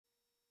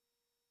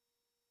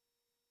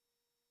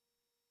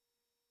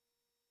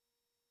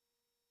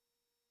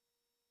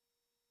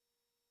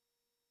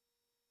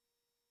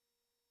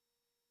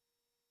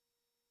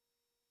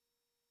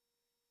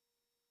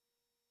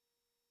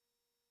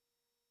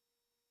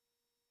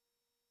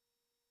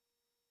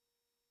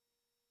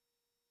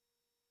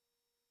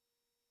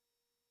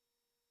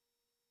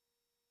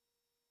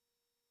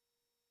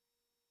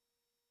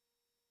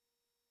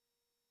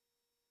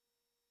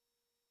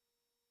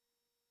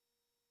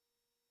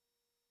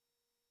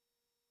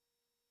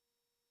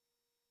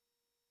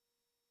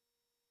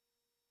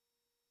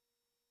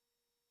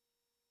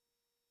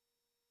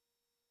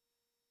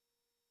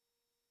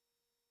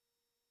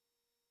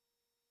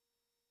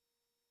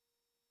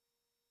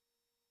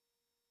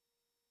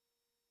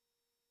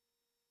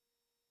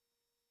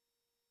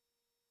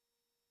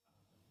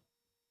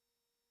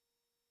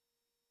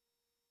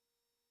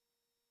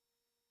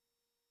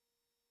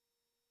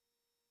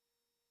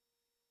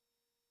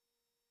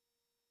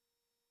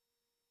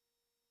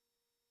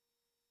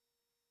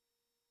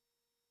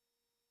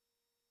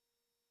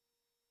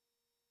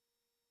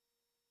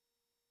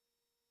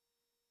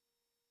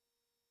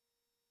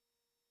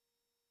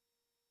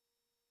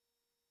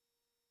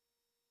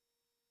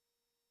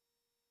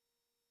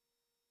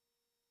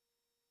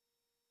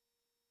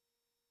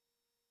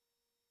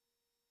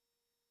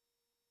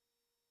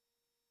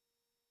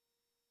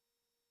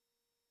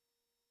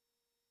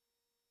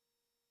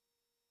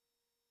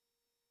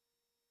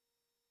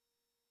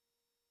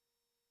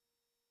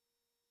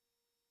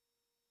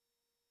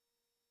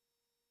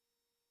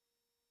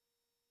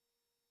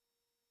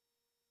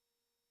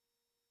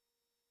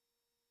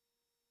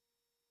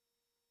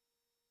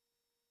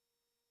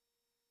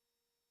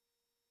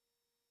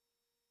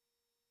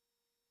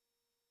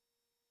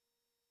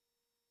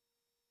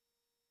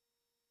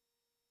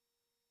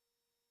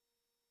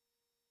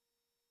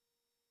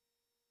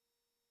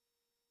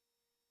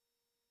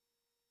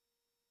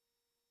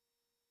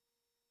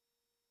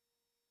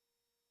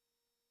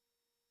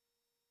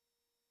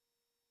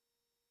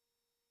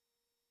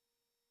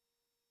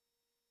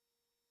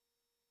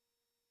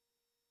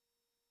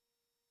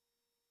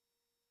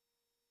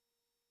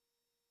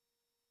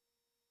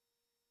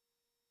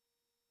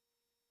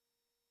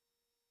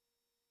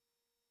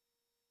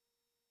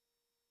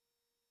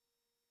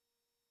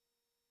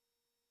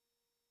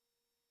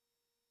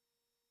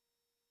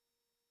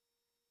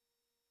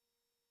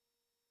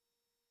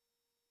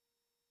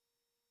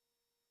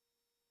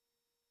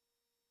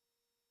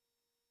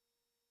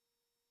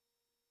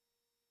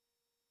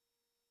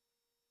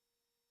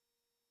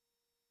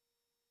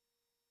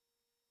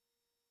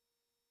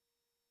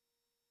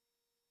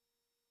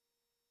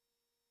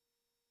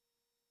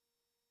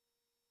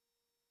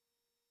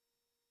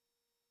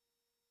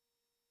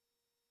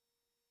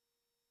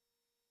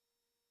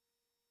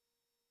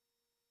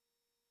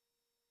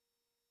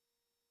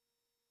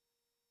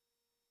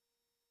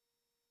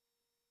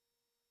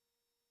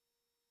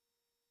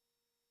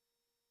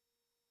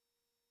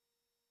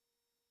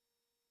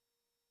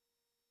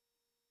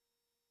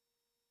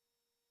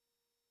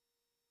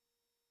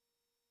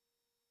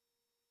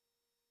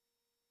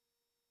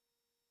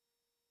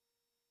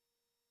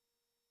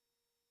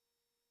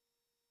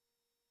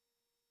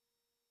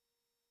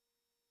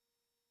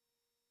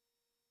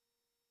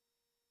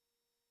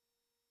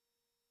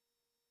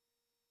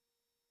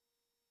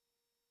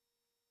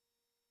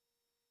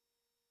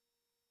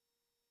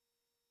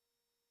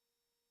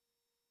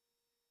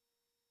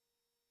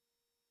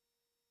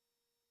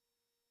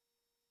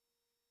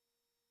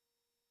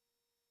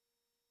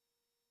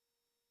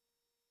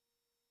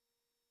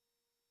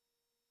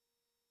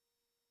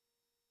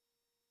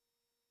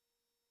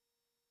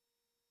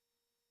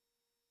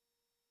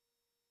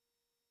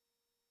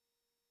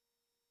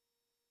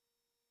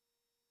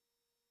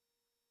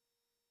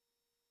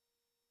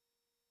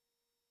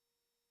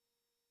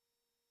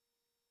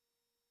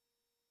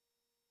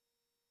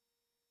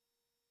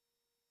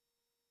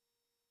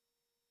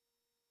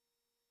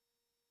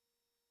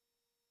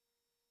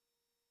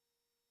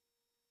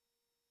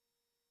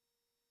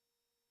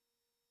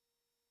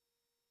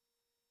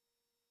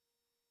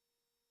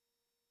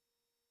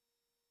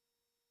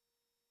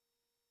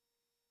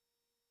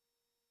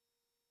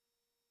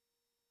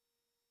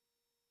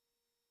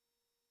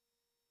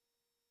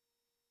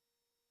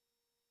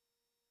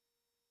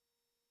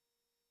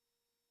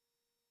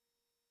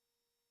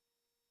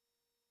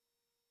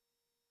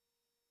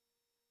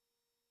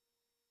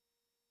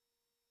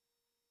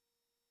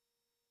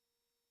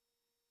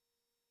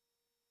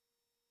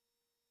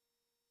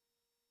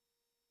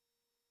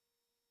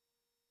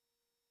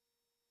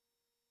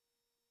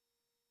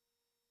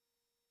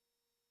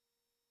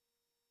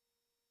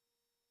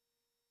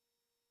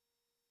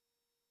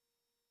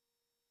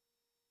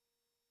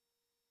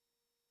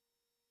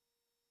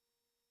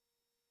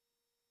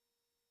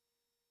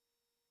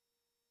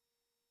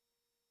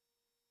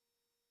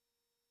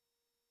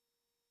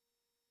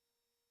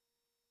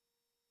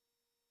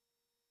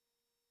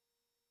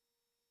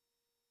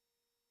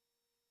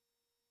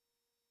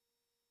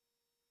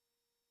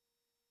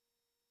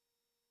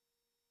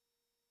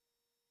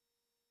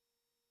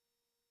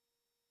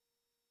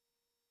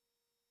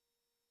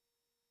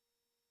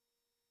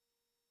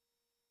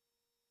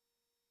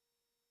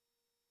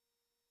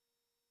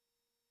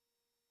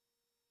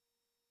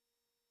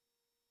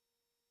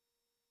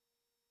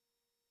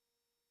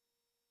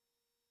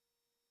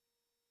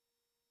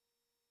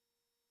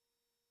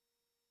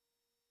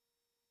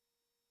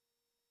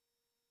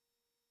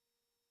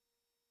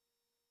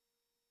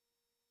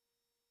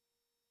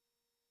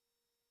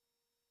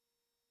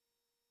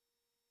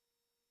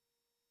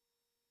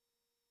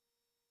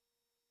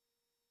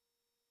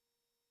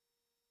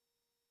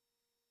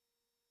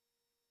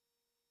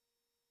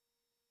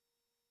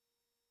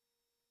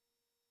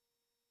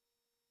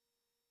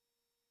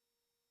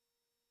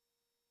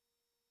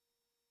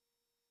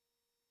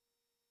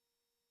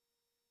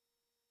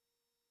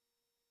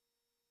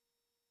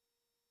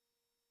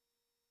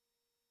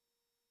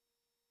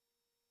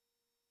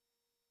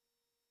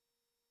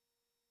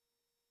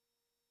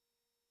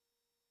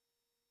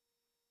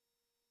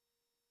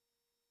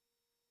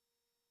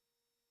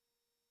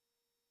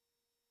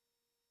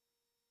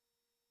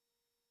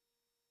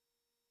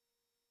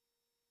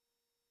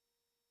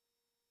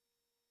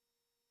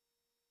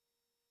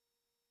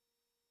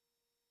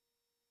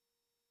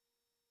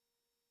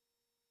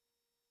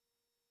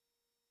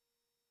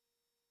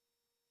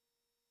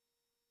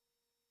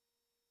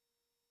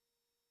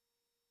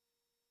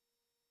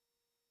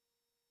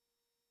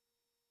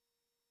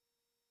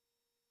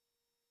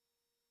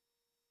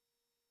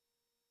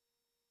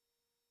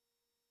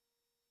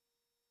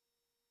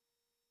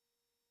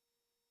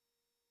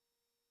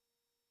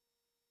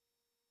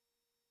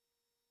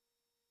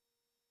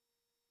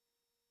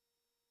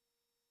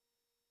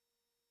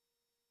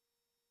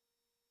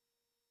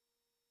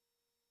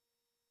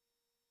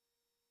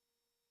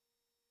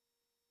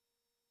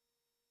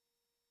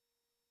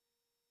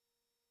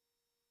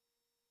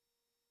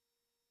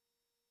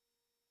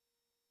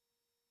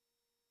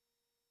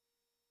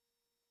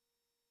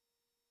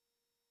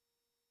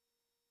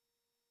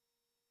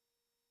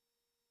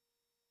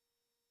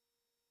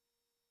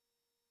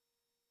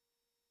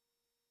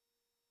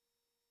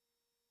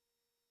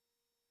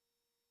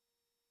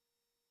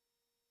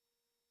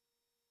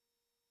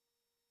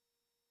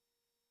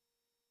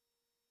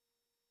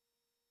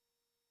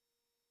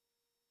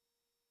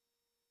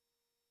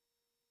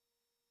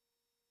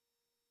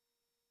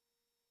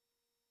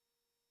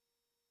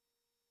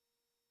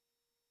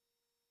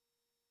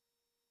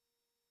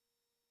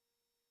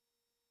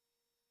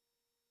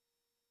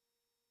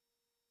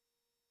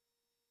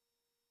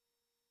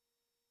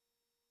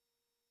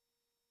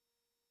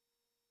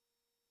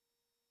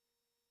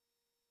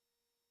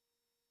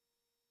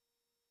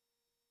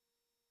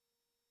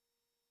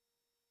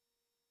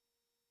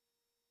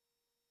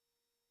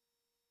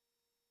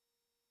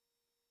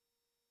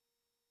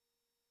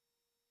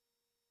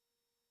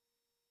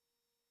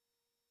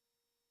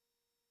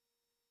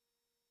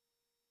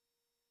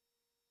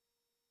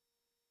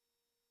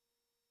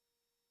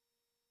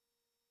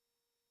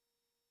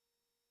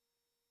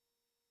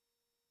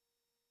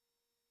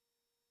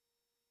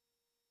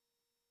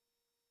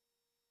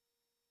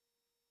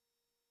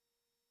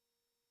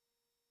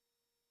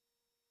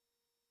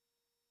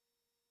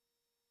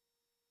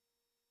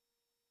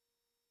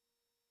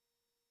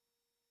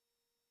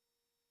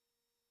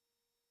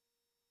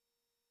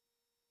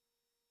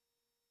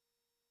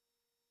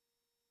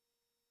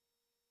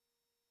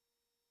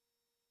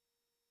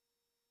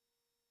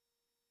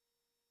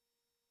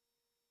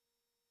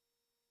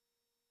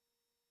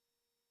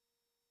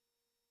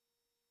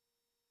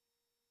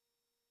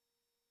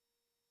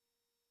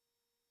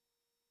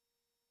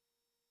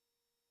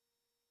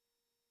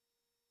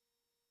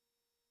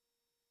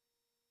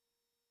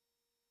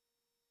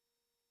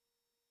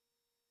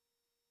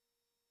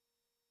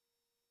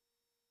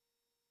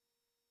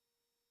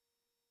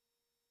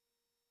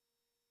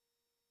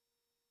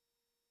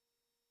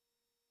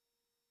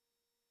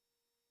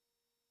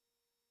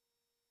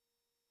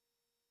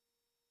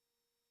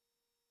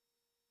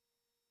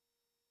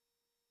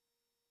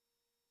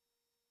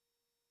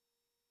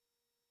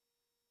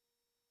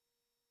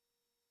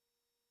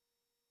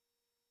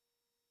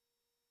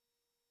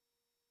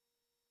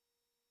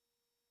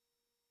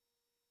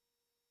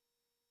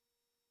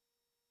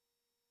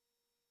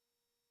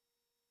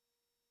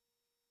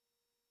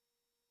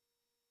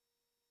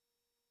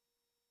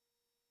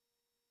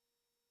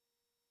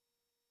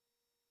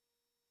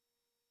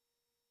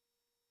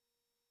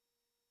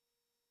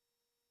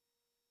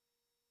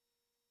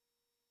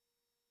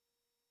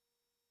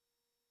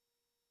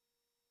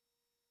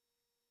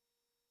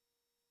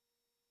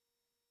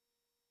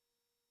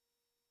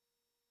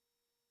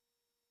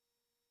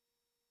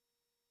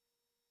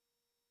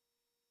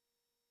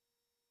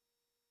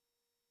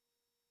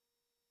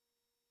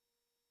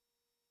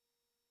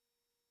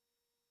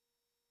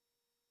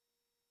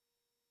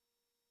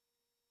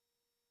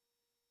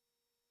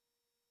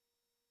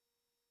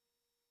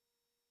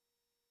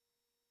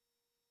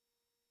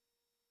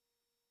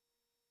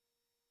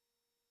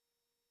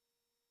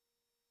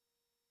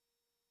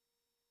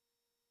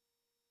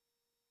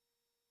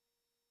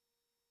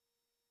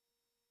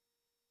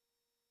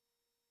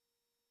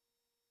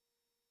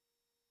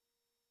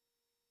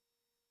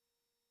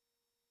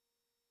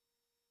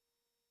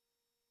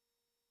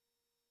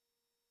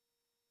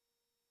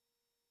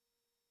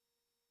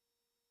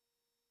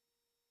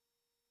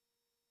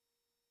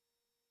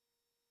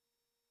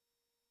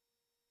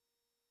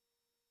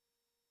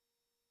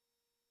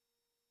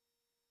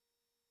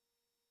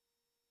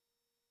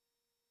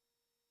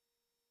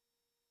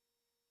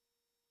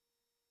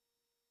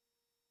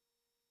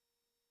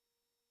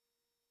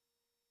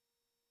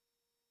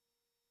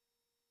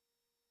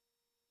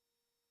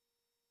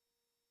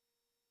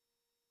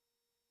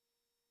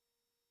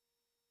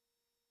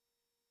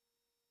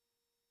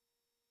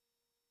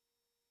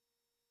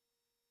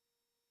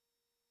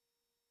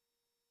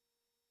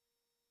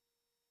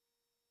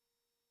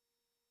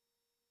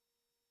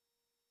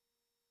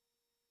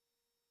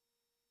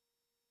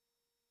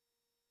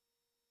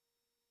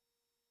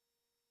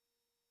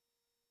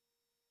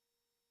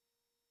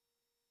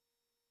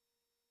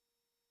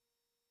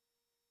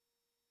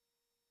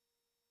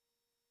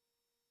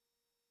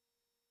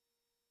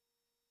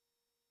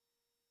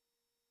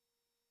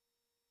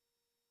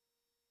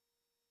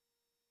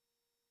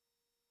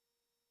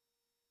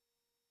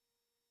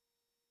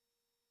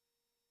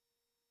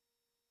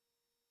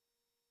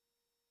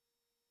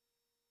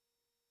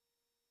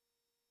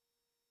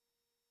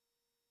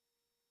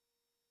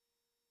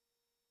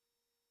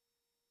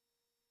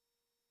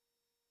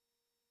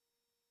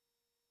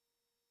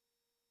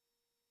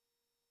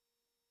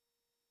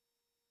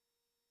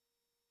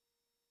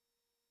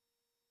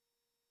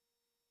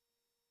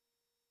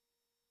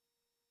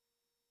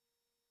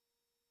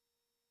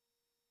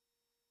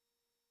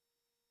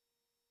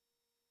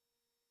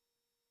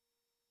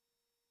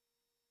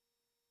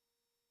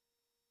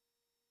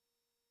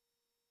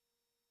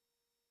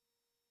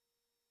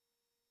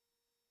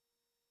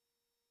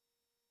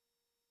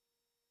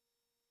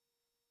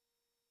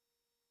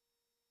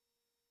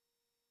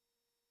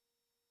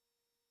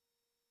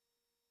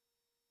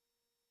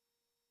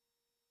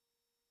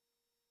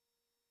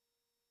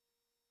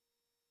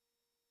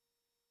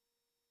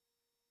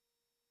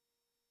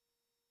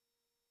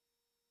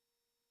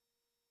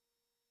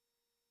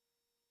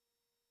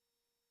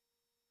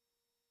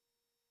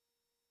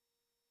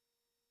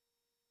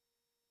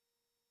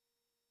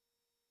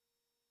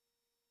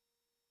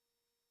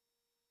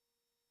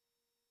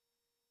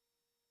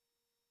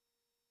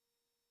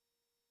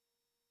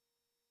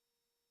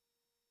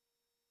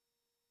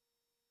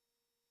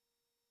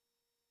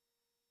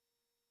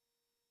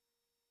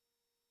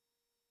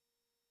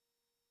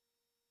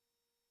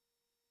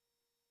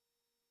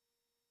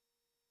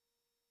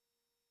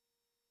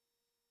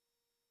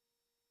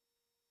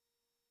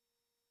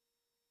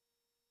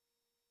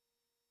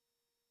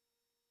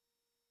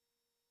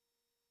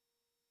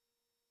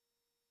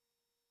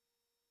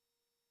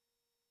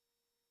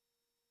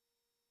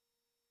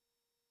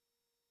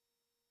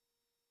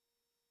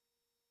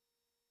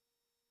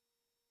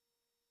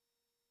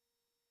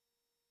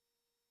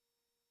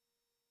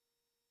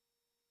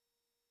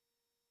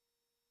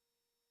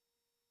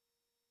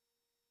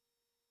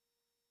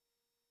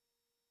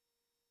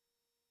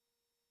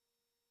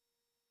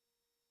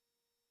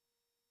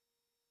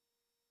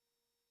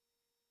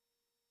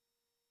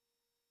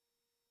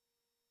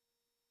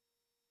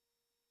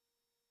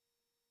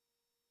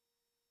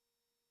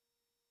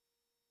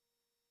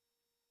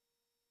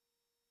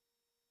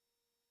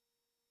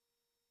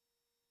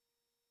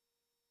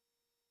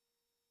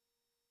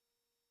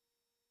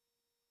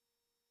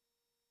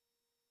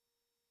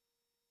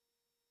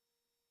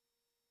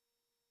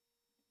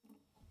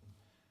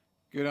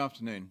Good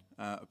afternoon.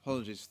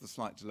 Apologies for the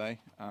slight delay,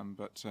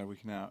 but we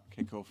can now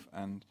kick off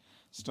and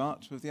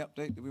start with the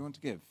update that we want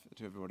to give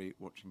to everybody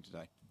watching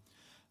today.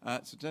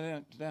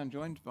 Today I'm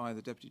joined by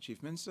the Deputy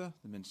Chief Minister,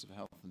 the Minister for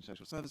Health and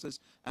Social Services,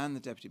 and the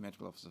Deputy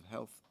Medical Officer of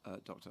Health,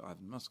 Dr.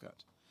 Ivan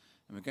Muscat.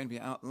 And we're going to be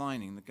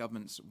outlining the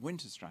government's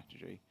winter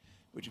strategy,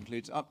 which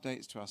includes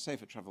updates to our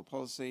safer travel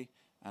policy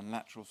and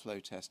lateral flow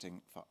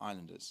testing for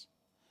islanders.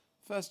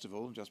 First of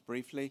all, just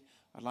briefly,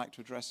 I'd like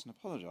to address and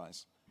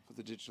apologise for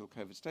the digital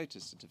COVID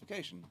status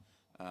certification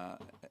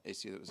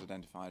issue that was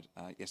identified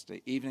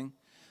yesterday evening.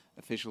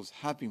 Officials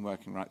have been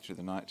working right through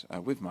the night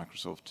with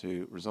Microsoft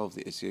to resolve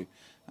the issue,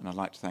 and I'd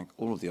like to thank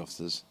all of the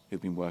officers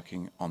who've been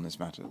working on this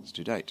matter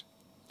to date.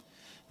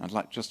 I'd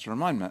like just to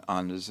remind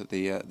islanders that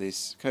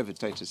this COVID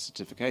status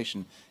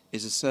certification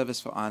is a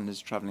service for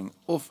islanders travelling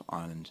off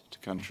island to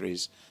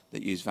countries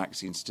that use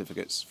vaccine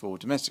certificates for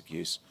domestic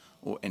use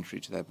or entry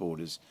to their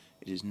borders.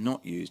 It is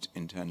not used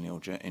internally or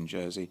in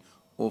Jersey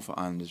or for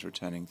islanders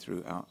returning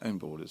through our own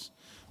borders,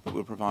 but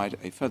we'll provide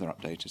a further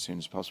update as soon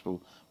as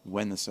possible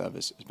when the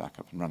service is back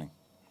up and running.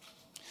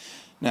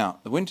 Now,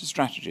 the winter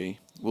strategy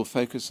will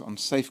focus on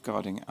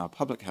safeguarding our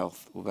public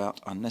health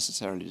without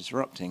unnecessarily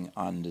disrupting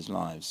islanders'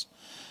 lives.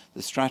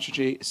 The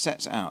strategy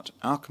sets out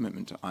our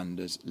commitment to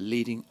islanders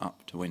leading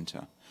up to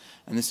winter,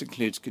 and this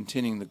includes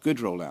continuing the good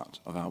rollout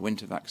of our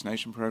winter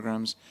vaccination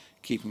programmes,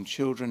 keeping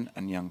children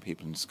and young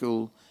people in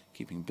school,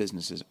 keeping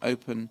businesses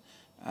open,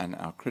 and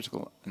our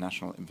critical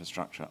national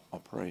infrastructure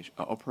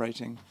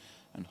operating,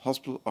 and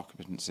hospital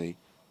occupancy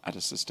at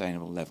a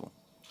sustainable level.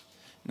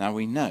 Now,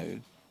 we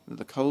know that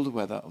the colder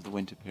weather of the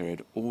winter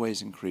period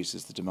always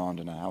increases the demand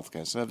on our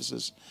healthcare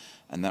services,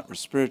 and that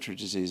respiratory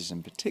diseases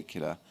in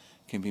particular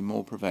can be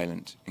more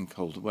prevalent in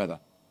colder weather.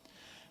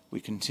 We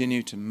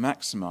continue to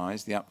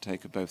maximise the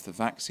uptake of both the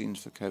vaccines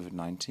for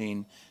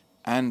COVID-19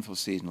 and for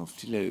seasonal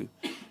flu,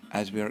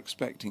 as we are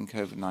expecting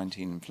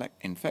COVID-19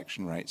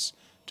 infection rates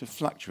to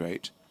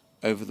fluctuate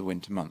over the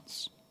winter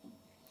months.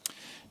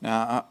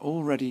 Now, our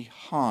already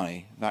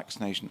high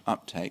vaccination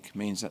uptake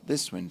means that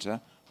this winter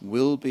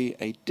will be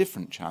a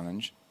different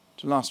challenge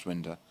to last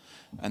winter,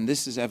 and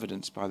this is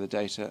evidenced by the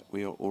data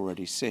we are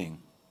already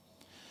seeing.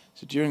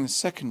 So during the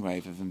second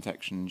wave of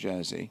infection in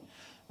Jersey,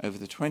 over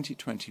the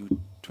 2020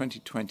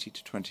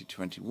 to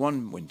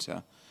 2021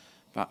 winter,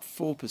 about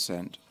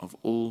 4% of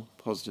all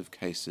positive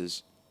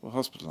cases were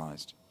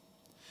hospitalised.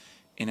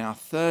 In our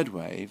third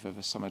wave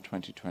over summer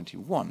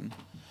 2021,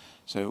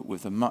 so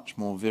with the much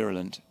more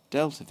virulent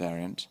Delta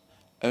variant,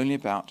 only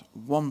about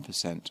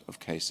 1% of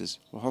cases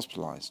were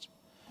hospitalised.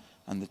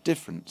 And the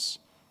difference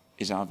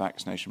is our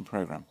vaccination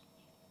programme.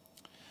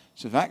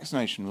 So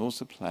vaccination will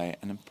also play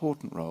an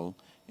important role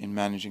in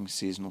managing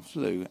seasonal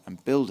flu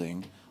and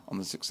building on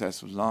the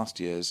success of last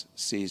year's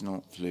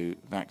seasonal flu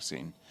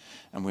vaccine.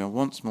 And we are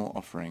once more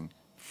offering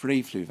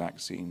free flu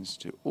vaccines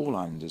to all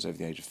islanders over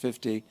the age of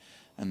 50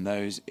 and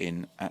those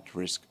in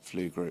at-risk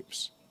flu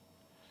groups.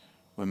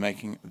 We're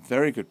making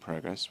very good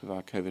progress with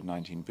our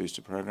COVID-19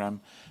 booster programme,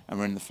 and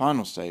we're in the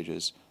final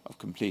stages of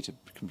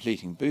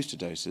completing booster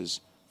doses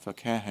for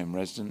care home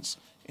residents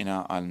in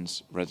our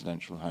island's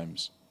residential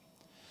homes.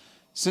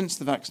 Since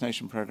the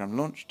vaccination programme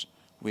launched,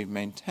 we've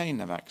maintained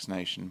that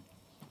vaccination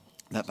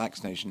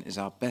is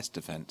our best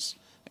defence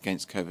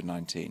against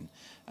COVID-19,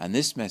 and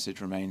this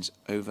message remains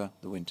over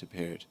the winter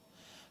period.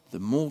 The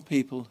more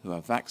people who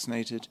are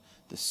vaccinated,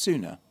 the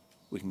sooner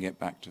we can get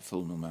back to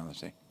full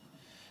normality.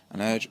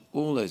 And I urge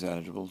all those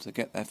eligible to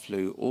get their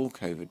flu or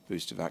COVID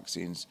booster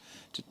vaccines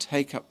to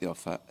take up the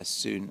offer as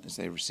soon as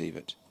they receive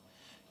it.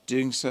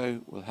 Doing so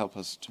will help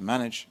us to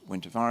manage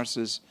winter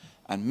viruses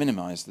and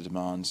minimise the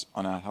demands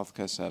on our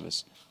healthcare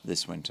service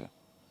this winter.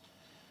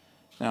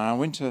 Now, our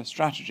winter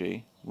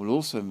strategy will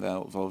also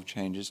involve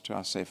changes to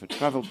our safer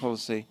travel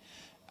policy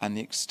and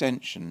the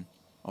extension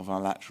of our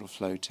lateral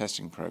flow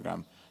testing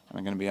programme, and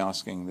I'm going to be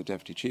asking the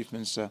Deputy Chief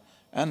Minister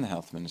and the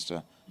Health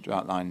Minister to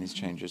outline these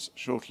changes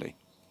shortly.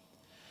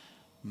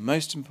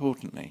 Most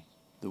importantly,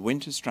 the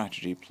winter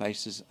strategy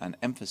places an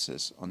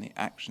emphasis on the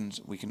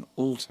actions we can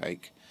all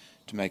take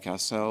to make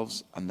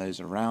ourselves and those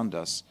around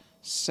us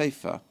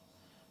safer,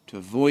 to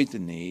avoid the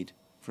need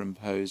for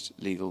imposed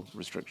legal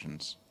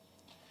restrictions.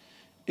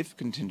 If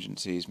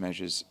contingencies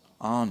measures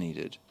are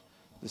needed,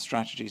 the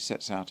strategy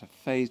sets out a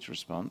phased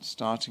response,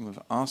 starting with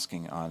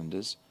asking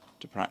islanders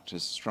to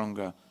practice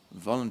stronger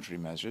voluntary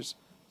measures,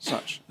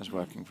 such as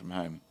working from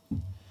home.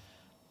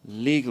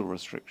 Legal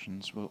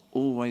restrictions will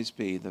always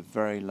be the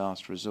very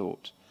last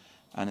resort,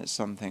 and it's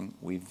something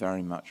we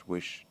very much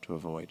wish to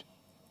avoid.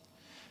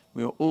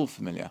 We are all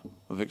familiar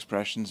with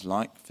expressions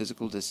like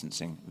physical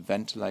distancing,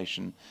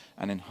 ventilation,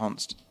 and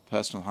enhanced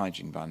personal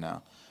hygiene by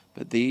now,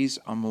 but these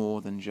are more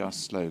than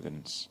just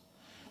slogans.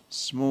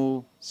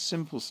 Small,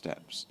 simple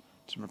steps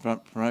to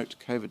promote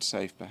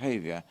COVID-safe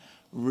behaviour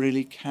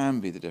really can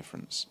be the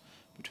difference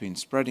between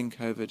spreading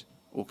COVID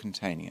or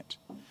containing it.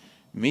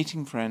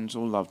 Meeting friends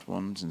or loved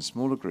ones in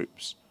smaller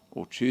groups,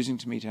 or choosing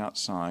to meet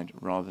outside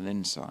rather than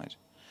inside.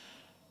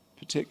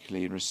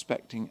 Particularly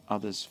respecting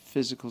others'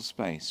 physical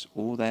space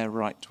or their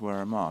right to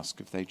wear a mask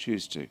if they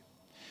choose to.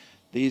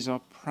 These are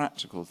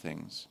practical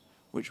things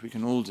which we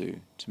can all do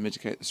to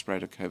mitigate the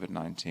spread of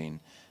COVID-19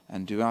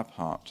 and do our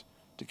part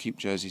to keep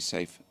Jersey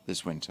safe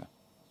this winter.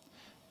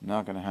 I'm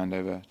now going to hand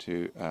over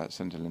to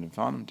Senator Lyndon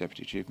Farnham,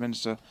 Deputy Chief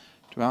Minister,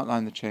 to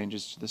outline the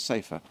changes to the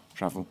safer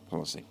travel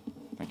policy.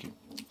 Thank you.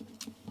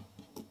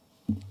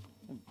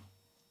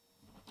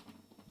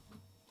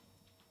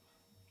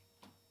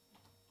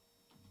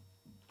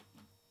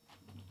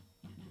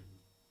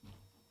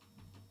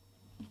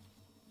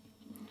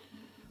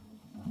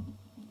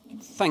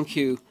 Thank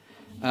you,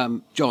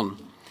 John.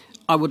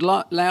 I would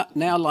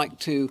now like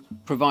to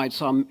provide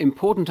some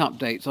important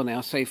updates on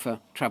our safer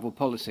travel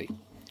policy.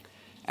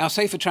 Our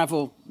safer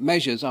travel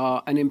measures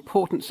are an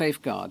important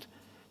safeguard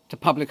to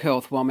public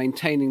health while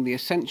maintaining the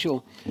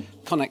essential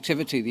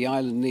connectivity the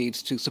island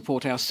needs to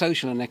support our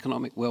social and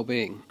economic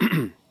well-being.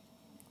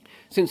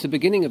 Since the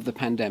beginning of the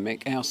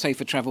pandemic, our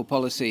safer travel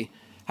policy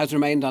has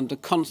remained under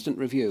constant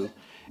review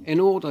in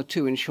order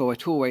to ensure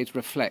it always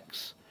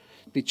reflects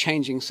the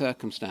changing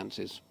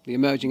circumstances, the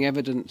emerging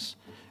evidence,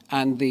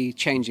 and the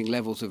changing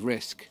levels of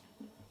risk.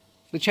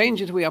 The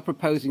changes we are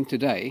proposing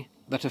today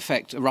that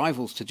affect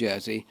arrivals to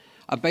Jersey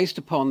are based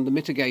upon the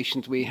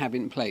mitigations we have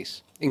in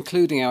place,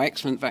 including our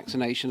excellent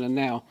vaccination and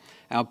now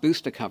our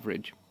booster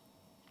coverage,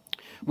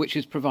 which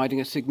is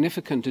providing a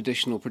significant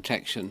additional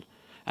protection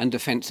and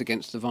defence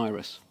against the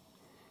virus.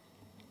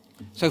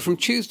 So from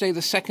Tuesday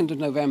the 2nd of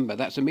November,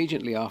 that's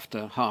immediately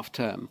after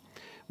half-term,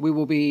 we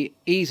will be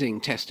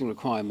easing testing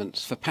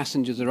requirements for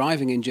passengers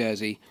arriving in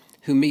Jersey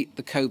who meet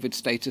the COVID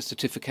status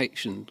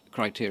certification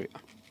criteria.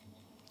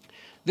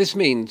 This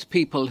means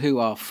people who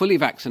are fully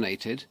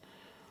vaccinated.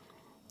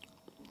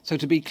 So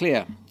to be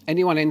clear,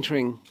 anyone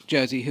entering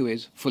Jersey who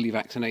is fully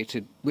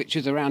vaccinated, which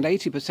is around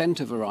 80%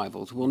 of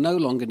arrivals, will no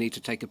longer need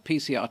to take a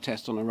PCR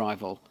test on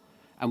arrival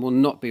and will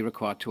not be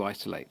required to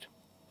isolate.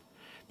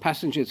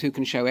 Passengers who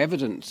can show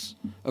evidence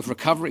of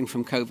recovering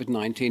from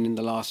COVID-19 in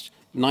the last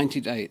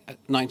 90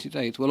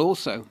 days will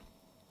also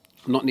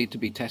not need to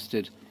be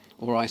tested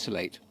or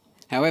isolate.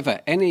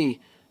 However,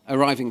 any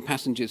arriving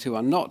passengers who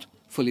are not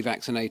fully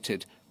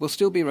vaccinated will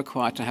still be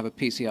required to have a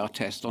PCR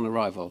test on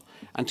arrival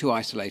and to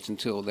isolate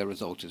until their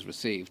result is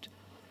received.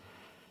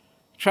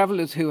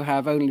 Travellers who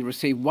have only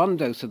received one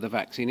dose of the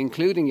vaccine,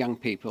 including young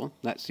people,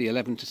 that's the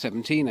 11 to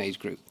 17 age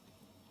group,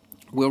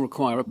 will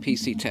require a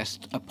PCR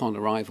test upon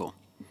arrival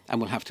and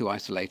will have to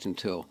isolate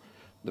until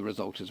the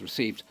result is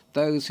received.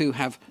 Those who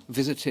have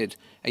visited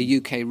a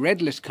UK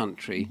red list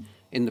country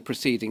in the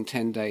preceding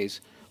 10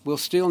 days will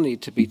still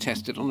need to be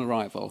tested on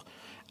arrival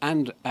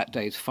and at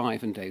days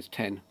 5 and days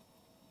 10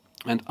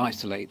 and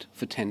isolate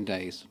for 10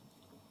 days.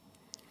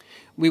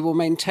 We will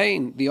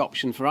maintain the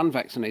option for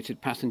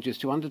unvaccinated passengers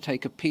to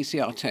undertake a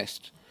PCR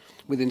test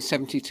within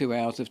 72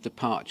 hours of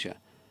departure,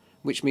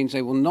 which means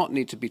they will not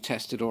need to be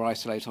tested or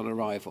isolate on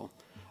arrival,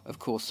 of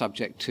course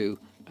subject to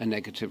a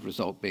negative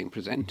result being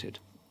presented.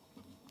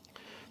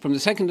 From the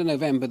 2nd of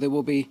November, there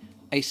will be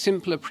a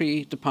simpler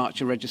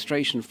pre-departure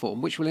registration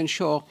form, which will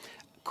ensure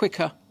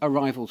quicker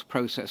arrivals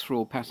process for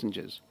all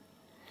passengers.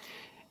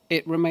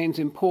 It remains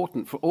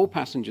important for all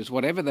passengers,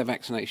 whatever their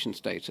vaccination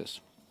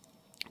status,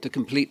 to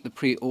complete the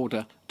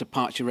pre-order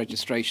departure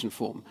registration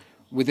form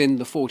within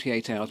the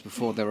 48 hours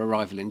before their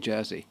arrival in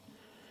Jersey.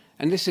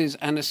 And this is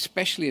an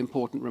especially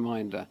important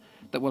reminder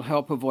that will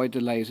help avoid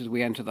delays as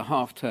we enter the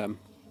half-term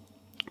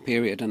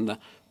period and the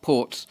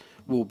ports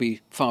will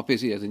be far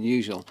busier than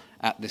usual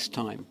at this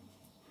time.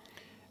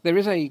 There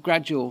is a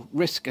gradual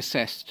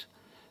risk-assessed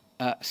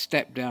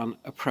step-down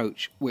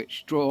approach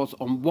which draws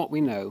on what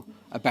we know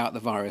about the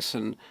virus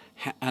and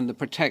the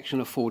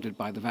protection afforded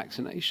by the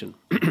vaccination.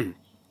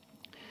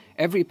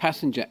 Every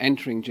passenger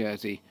entering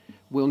Jersey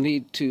will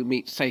need to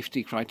meet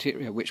safety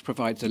criteria which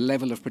provides a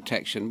level of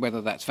protection,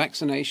 whether that's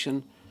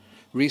vaccination,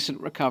 recent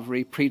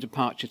recovery,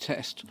 pre-departure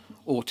test,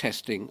 or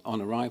testing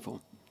on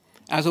arrival.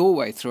 As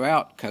always,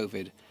 throughout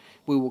COVID,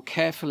 we will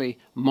carefully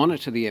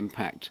monitor the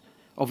impact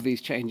of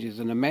these changes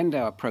and amend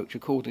our approach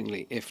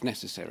accordingly if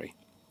necessary.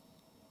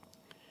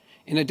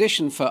 In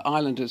addition, for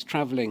islanders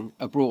travelling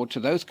abroad to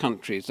those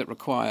countries that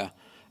require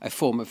a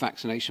form of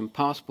vaccination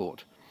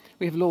passport,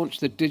 we have launched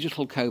the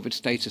Digital COVID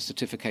Status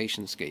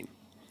Certification Scheme.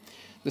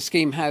 The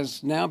scheme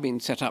has now been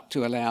set up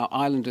to allow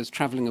islanders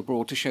travelling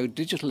abroad to show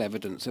digital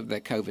evidence of their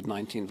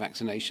COVID-19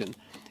 vaccination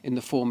in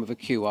the form of a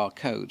QR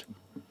code.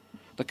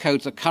 The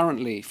codes are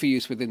currently for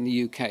use within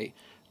the UK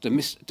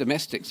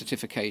domestic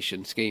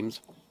certification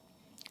schemes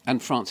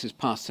and France's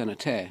Pass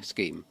Sanitaire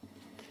scheme.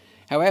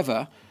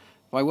 However,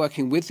 by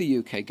working with the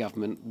UK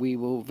government, we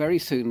will very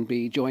soon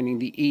be joining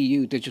the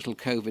EU Digital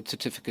COVID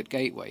Certificate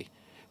Gateway,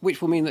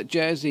 which will mean that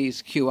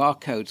Jersey's QR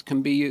codes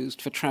can be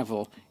used for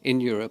travel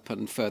in Europe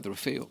and further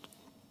afield.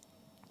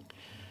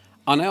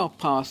 I'll now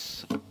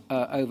pass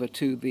over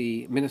to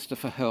the Minister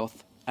for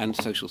Health and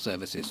Social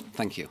Services.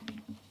 Thank you.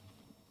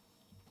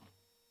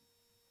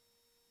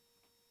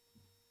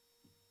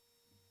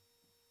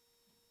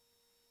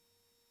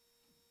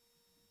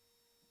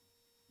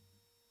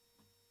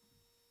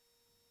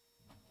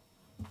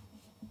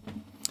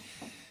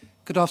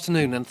 Good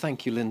afternoon, and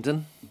thank you,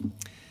 Lyndon.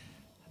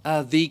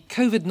 The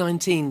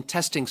COVID-19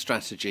 testing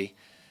strategy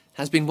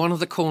has been one of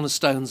the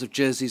cornerstones of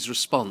Jersey's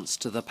response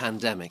to the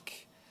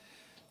pandemic.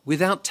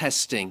 Without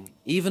testing,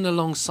 even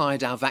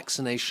alongside our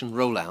vaccination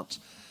rollout,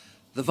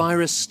 the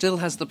virus still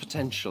has the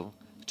potential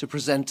to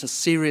present a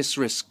serious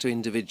risk to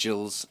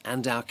individuals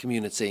and our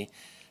community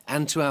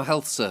and to our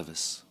health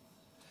service.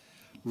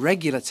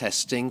 Regular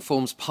testing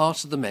forms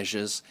part of the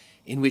measures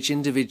in which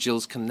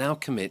individuals can now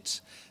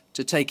commit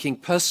to taking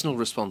personal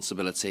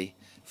responsibility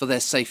for their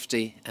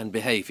safety and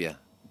behaviour.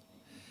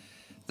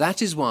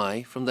 That is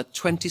why, from the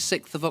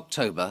 26th of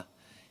October,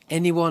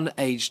 anyone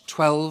aged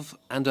 12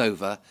 and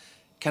over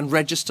can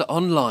register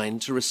online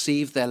to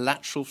receive their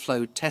lateral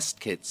flow test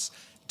kits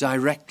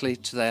directly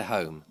to their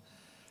home,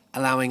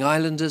 allowing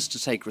islanders to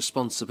take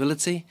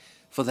responsibility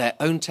for their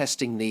own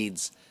testing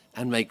needs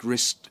and make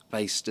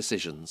risk-based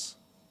decisions.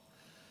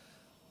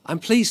 I'm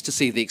pleased to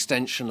see the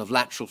extension of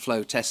lateral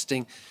flow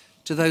testing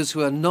to those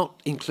who are not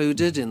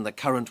included in the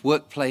current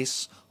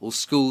workplace or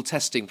school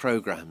testing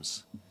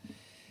programmes.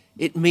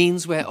 It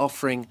means we're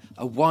offering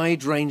a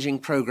wide-ranging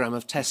programme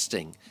of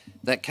testing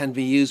that can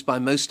be used by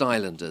most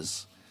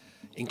islanders,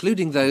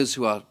 including those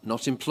who are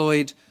not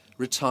employed,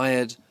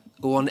 retired,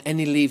 or on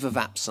any leave of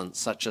absence,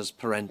 such as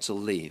parental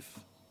leave.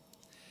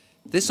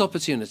 This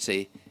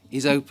opportunity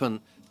is open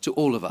to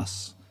all of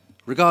us,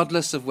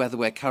 regardless of whether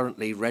we're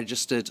currently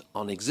registered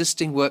on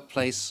existing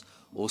workplace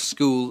or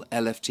school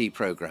LFT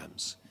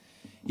programmes.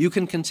 You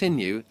can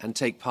continue and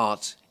take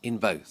part in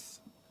both.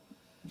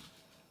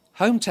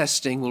 Home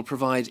testing will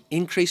provide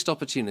increased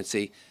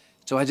opportunity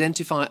to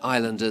identify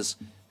islanders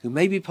who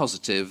may be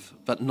positive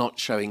but not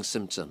showing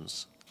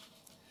symptoms.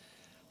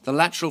 The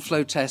lateral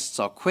flow tests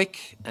are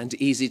quick and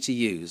easy to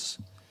use,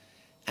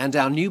 and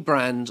our new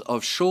brand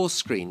of Shore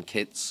Screen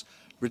kits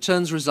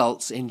returns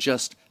results in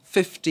just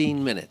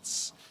 15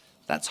 minutes.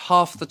 That's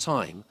half the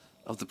time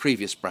of the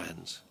previous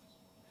brand.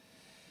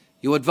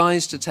 You're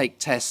advised to take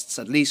tests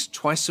at least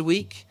twice a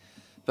week,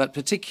 but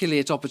particularly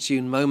at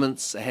opportune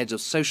moments ahead of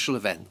social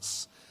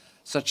events,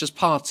 such as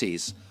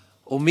parties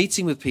or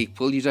meeting with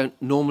people you don't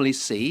normally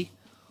see,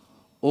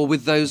 or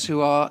with those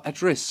who are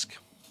at risk.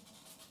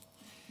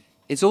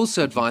 It's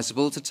also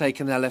advisable to take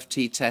an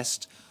LFT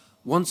test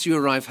once you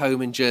arrive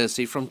home in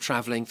Jersey from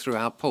travelling through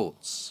our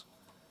ports.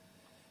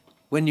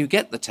 When you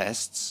get the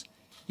tests,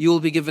 you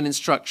will be given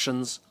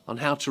instructions on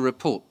how to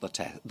report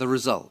the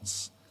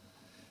results.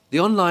 The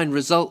online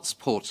results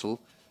portal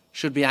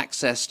should be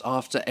accessed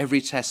after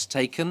every test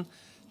taken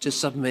to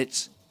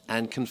submit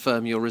and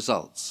confirm your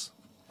results.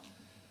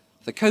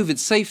 The COVID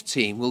Safe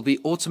team will be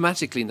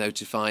automatically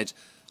notified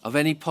of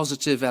any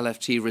positive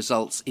LFT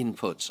results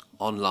input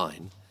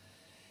online,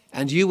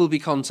 and you will be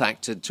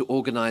contacted to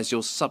organise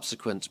your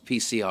subsequent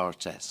PCR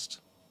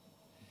test.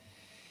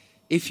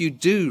 If you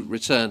do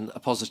return a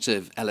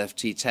positive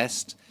LFT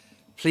test,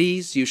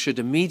 please, you should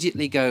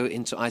immediately go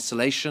into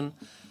isolation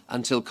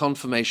until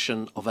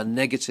confirmation of a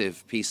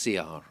negative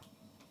PCR.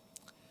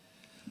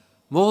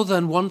 More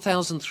than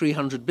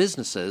 1,300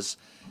 businesses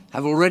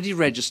have already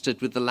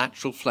registered with the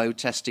lateral flow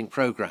testing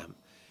programme,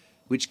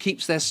 which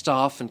keeps their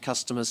staff and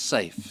customers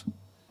safe.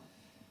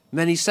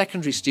 Many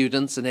secondary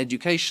students and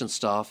education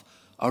staff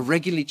are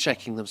regularly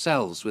checking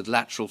themselves with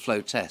lateral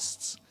flow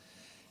tests,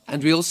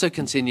 and we also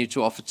continue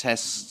to offer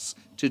tests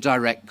to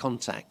direct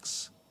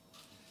contacts.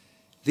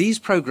 These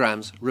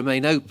programmes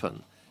remain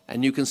open,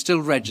 and you can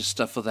still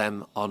register for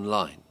them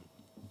online.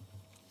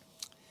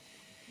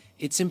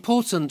 It's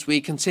important we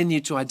continue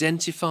to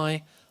identify,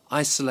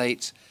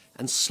 isolate,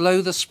 and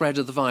slow the spread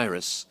of the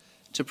virus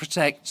to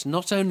protect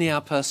not only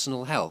our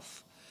personal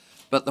health,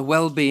 but the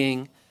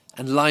well-being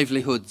and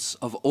livelihoods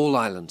of all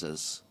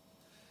islanders.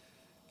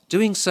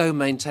 Doing so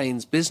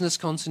maintains business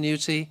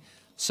continuity,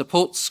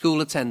 supports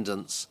school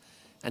attendance,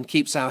 and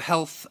keeps our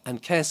health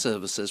and care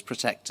services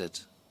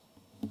protected.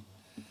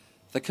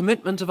 The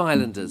commitment of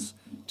islanders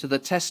to the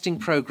testing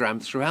programme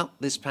throughout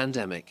this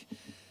pandemic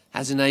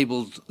has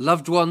enabled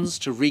loved ones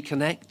to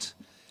reconnect,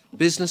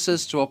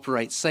 businesses to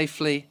operate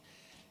safely,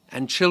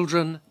 and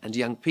children and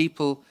young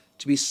people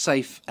to be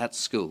safe at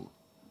school.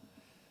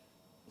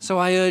 So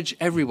I urge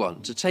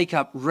everyone to take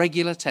up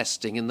regular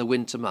testing in the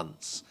winter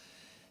months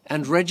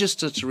and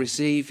register to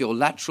receive your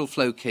lateral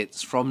flow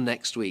kits from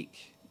next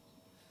week.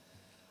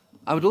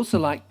 I would also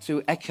like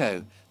to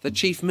echo the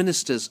Chief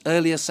Minister's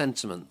earlier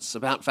sentiments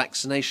about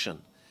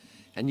vaccination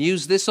and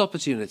use this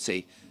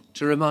opportunity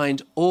to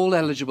remind all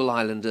eligible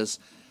islanders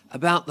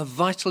about the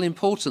vital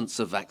importance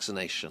of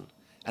vaccination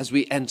as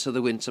we enter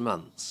the winter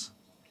months.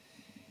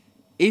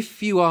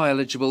 If you are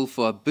eligible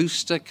for a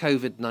booster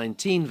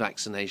COVID-19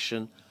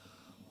 vaccination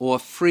or a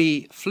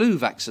free flu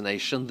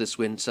vaccination this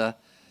winter,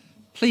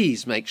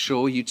 please make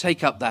sure you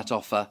take up that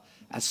offer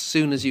as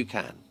soon as you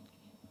can.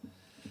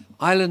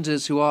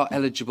 Islanders who are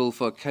eligible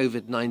for a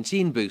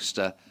COVID-19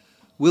 booster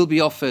will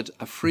be offered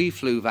a free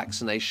flu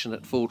vaccination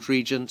at Fort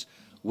Regent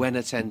when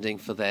attending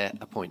for their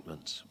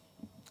appointment.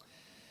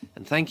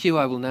 And thank you.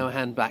 I will now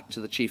hand back to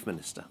the Chief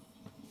Minister.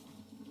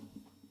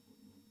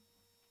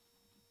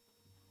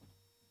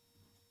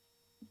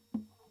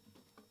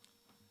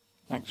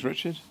 Thanks,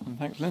 Richard, and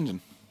thanks,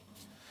 Lyndon.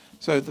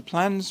 So the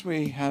plans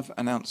we have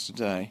announced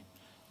today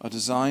are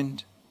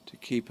designed to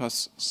keep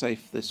us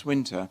safe this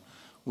winter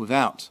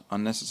without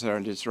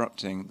unnecessarily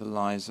disrupting the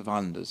lives of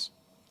islanders.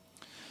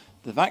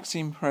 The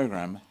vaccine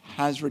programme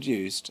has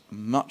reduced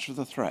much of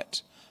the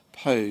threat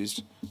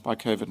posed by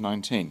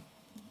COVID-19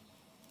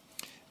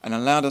 and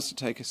allowed us to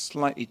take a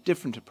slightly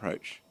different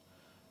approach.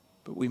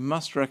 But we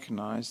must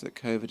recognise that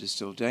COVID is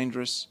still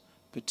dangerous,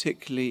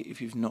 particularly if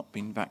you've not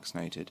been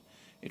vaccinated.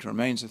 It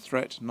remains a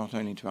threat not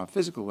only to our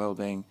physical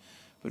well-being,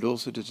 but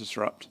also to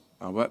disrupt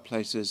our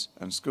workplaces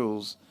and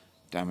schools,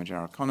 damage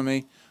our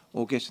economy,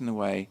 or get in the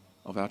way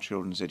of our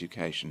children's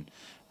education.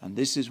 And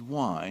this is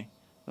why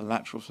the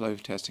lateral flow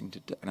testing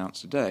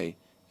announced today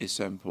is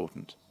so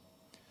important.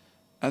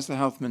 As the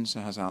Health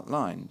Minister has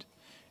outlined,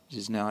 it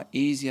is now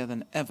easier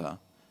than ever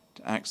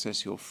to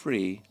access your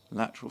free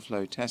lateral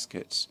flow test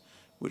kits,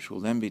 which will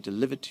then be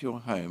delivered to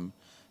your home,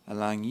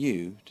 allowing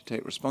you to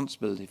take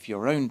responsibility for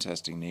your own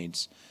testing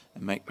needs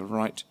and make the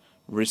right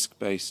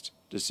risk-based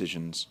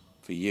decisions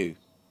for you.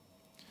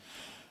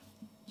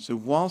 So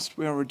whilst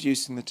we are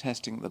reducing the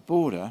testing at the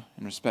border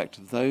in respect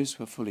of those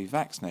who are fully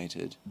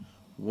vaccinated,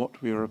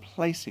 what we are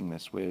replacing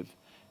this with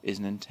is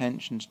an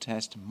intention to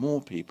test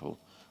more people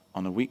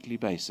on a weekly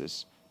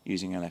basis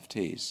using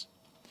LFTs.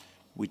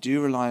 We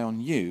do rely on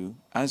you,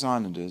 as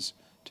islanders,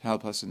 to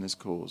help us in this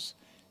cause.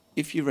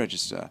 If you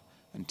register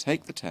and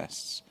take the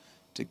tests,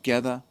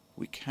 together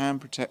we can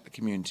protect the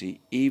community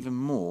even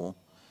more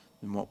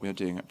than what we are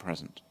doing at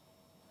present.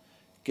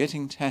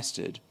 Getting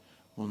tested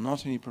will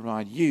not only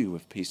provide you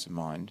with peace of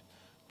mind,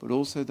 but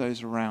also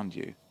those around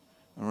you.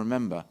 And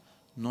remember,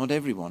 not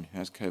everyone who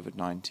has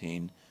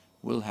COVID-19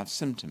 will have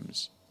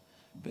symptoms,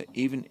 but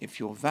even if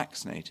you're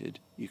vaccinated,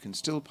 you can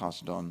still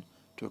pass it on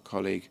to a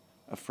colleague,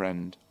 a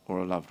friend, or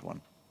a loved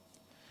one.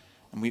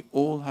 And we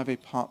all have a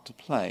part to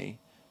play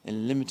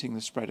in limiting the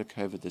spread of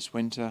COVID this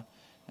winter,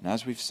 and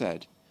as we've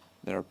said,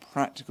 there are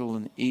practical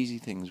and easy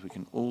things we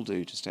can all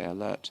do to stay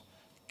alert,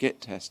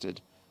 get tested,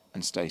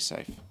 and stay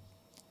safe.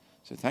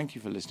 So thank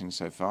you for listening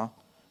so far,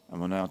 and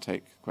we'll now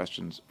take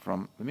questions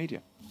from the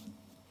media.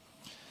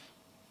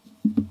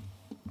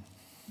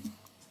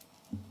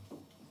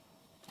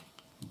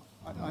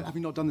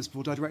 Having not done this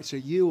before, do I direct it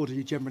at you, or do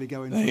you generally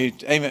go in?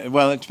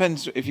 Well, it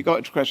depends. If you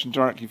got a question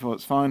directly for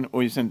it's fine,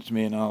 or you send it to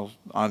me and I'll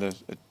either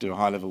do a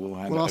high level or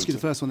hand it over. We'll ask you the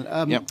first one.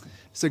 Yep.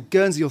 So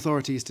Guernsey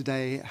authorities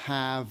today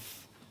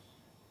have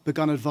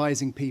begun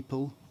advising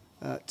people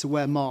to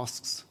wear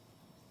masks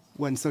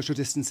when social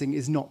distancing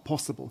is not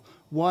possible.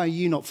 Why are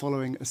you not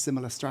following a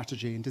similar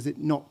strategy, and does it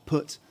not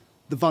put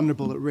the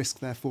vulnerable at risk,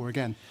 therefore,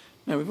 again?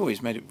 No, we've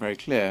always made it very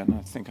clear, and I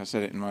think I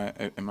said it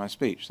in my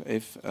speech, that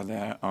if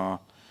there are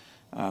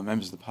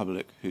members of the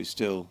public who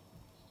still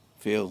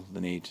feel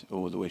the need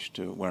or the wish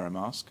to wear a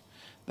mask,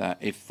 that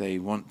if they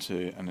want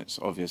to, and it's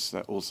obvious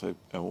that also,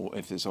 or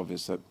if it's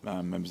obvious that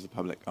members of the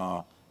public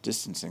are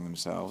distancing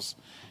themselves,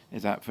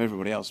 is that for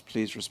everybody else,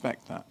 please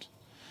respect that.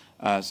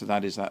 So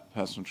that is that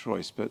personal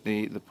choice. But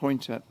the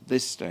point at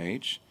this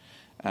stage,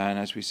 and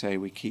as we say,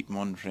 we keep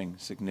monitoring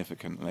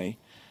significantly,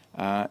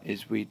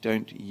 is we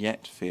don't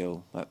yet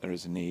feel that there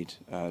is a need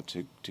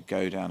to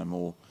go down a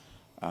more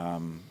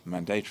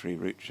mandatory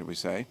route, shall we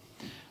say.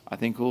 I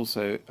think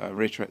also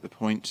reiterate the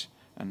point,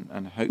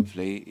 and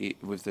hopefully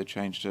with the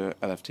change to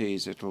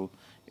LFTs,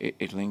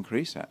 it'll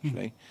increase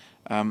actually.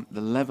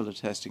 The level of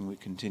testing we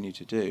continue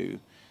to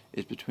do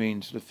is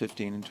between sort of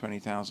 15 and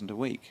 20,000 a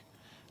week.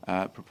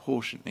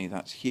 Proportionately,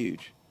 that's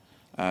huge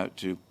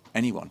to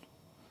anyone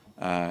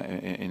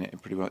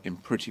in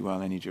pretty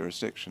well any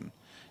jurisdiction.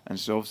 And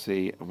so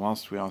obviously,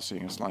 whilst we are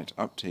seeing a slight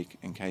uptick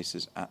in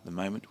cases at the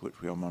moment,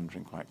 which we are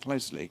monitoring quite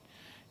closely,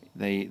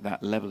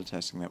 that level of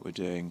testing that we're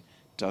doing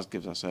does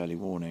give us early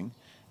warning.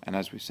 And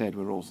as we said,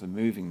 we're also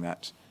moving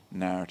that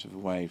narrative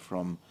away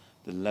from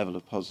the level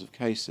of positive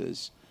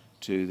cases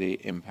to the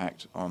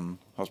impact on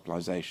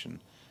hospitalisation.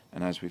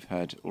 And as we've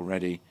heard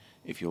already,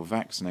 if you're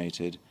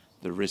vaccinated,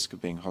 the risk of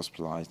being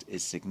hospitalised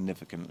is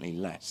significantly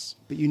less.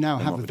 But you now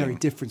have a very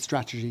different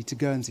strategy to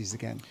Guernsey's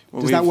again.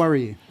 Does that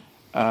worry you?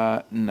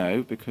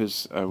 No,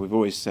 because we've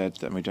always said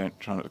that we don't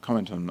try not to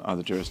comment on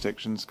other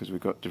jurisdictions because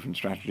we've got different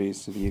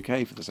strategies to the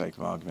UK for the sake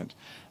of argument.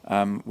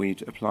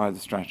 We'd apply the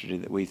strategy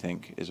that we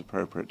think is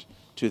appropriate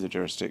to the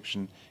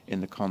jurisdiction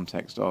in the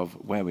context of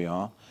where we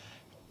are,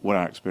 what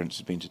our experience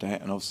has been to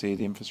date, and obviously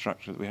the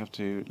infrastructure that we have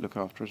to look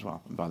after as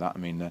well. And by that I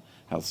mean the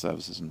health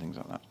services and things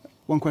like that.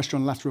 One question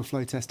on lateral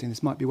flow testing.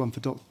 This might be one for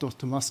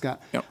Dr.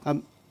 Muscat.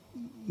 Yep.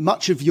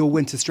 Much of your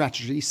winter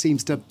strategy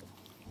seems to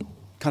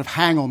kind of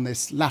hang on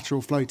this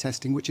lateral flow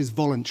testing, which is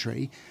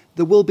voluntary.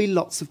 There will be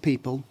lots of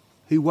people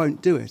who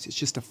won't do it. It's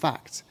just a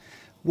fact.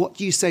 What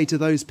do you say to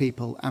those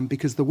people? And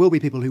because there will be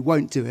people who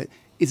won't do it,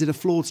 is it a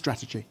flawed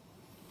strategy?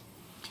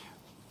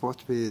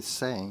 What we're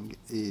saying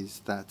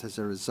is that as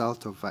a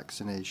result of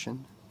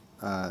vaccination,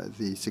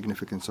 the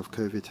significance of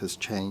COVID has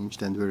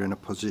changed, and we're in a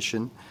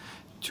position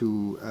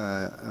to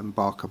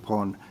embark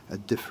upon a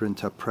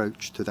different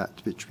approach to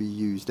that which we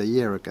used a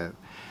year ago.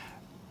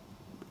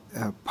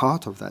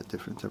 Part of that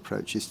different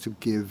approach is to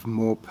give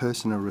more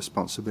personal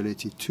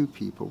responsibility to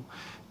people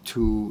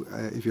to,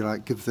 if you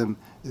like, give them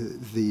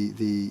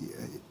the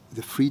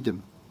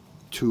freedom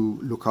to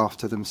look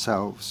after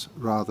themselves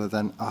rather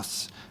than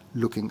us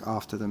looking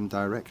after them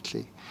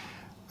directly.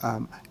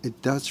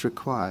 It does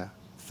require,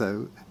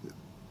 though,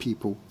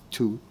 people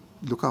to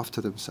look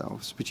after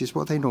themselves, which is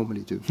what they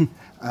normally do.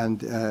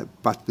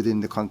 But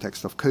within the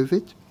context of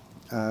COVID,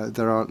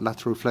 there are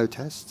lateral flow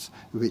tests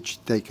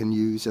which they can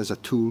use as a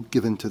tool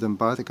given to them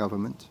by the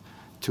government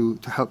to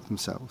help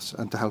themselves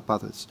and to help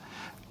others.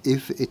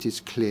 If it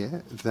is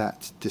clear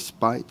that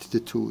despite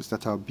the tools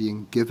that are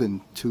being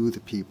given to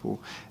the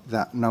people,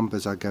 that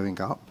numbers are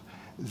going up,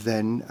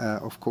 then,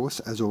 of course,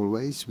 as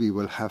always, we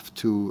will have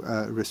to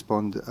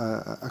respond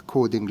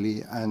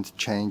accordingly and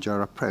change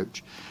our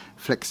approach.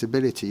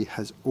 Flexibility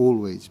has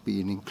always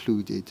been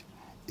included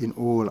in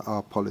all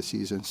our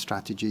policies and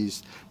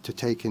strategies to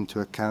take into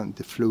account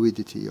the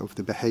fluidity of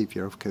the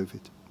behaviour of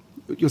COVID.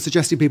 You're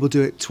suggesting people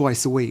do it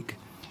twice a week.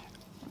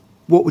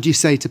 What would you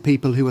say to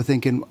people who are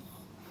thinking,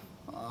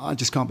 I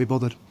just can't be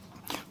bothered?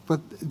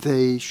 But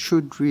they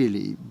should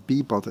really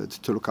be bothered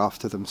to look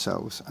after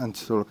themselves and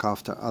to look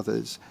after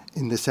others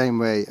in the same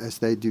way as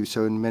they do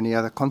so in many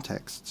other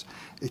contexts.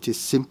 It is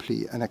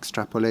simply an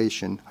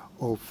extrapolation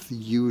of the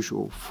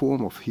usual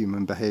form of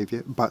human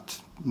behaviour, but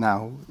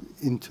now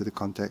into the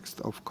context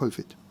of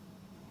COVID.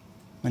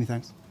 Many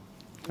thanks.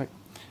 Great.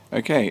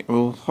 Okay,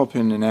 we'll hop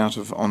in and out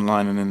of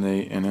online and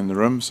in the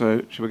room.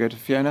 So shall we go to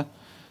Fiona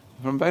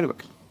from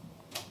Bailiwick?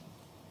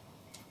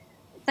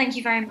 Thank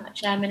you very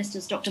much,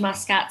 Ministers, Dr.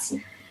 Muscat.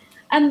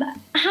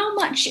 How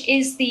much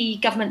is the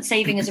government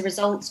saving as a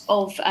result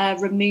of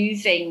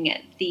removing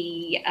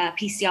the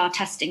PCR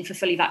testing for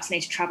fully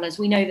vaccinated travellers?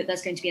 We know that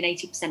there's going to be an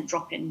 80%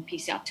 drop in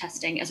PCR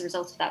testing as a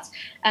result of that.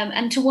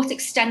 And to what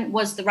extent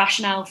was the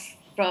rationale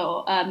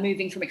for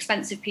moving from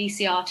expensive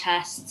PCR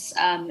tests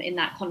in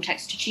that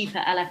context to cheaper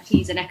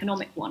LFTs an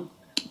economic one?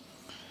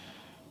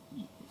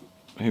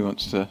 Who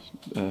wants to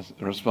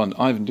respond?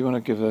 Ivan, do you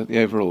want to give the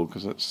overall?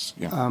 Because that's...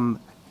 Yeah.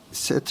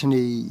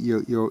 Certainly,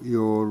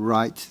 you're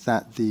right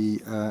that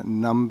the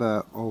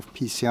number of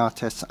PCR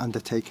tests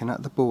undertaken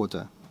at the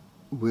border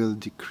will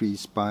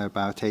decrease by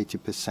about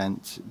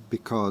 80%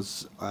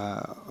 because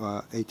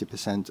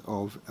 80%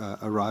 of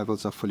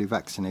arrivals are fully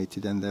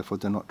vaccinated and therefore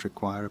do not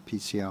require a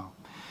PCR.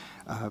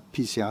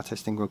 PCR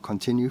testing will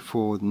continue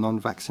for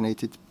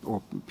non-vaccinated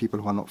or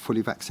people who are not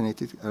fully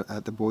vaccinated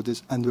at the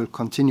borders and will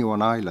continue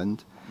on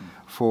island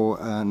for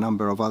a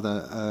number of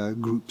other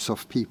groups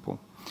of people.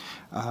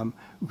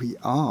 We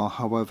are,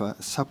 however,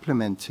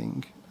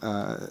 supplementing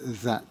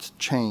that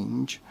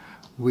change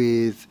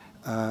with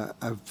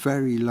a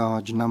very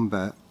large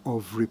number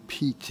of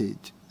repeated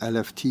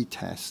LFT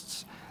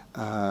tests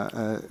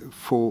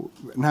for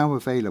now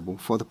available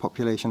for the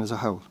population as a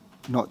whole,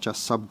 not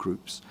just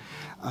subgroups.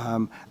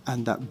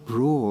 And that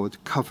broad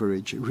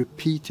coverage,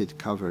 repeated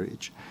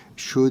coverage,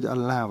 should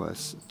allow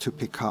us to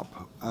pick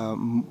up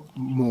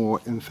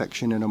more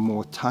infection in a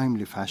more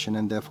timely fashion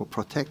and therefore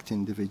protect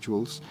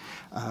individuals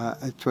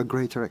to a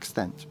greater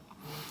extent.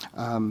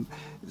 The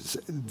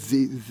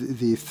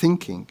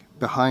thinking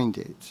behind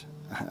it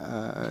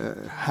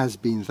has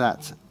been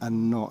that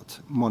and not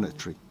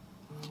monetary.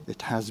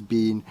 It has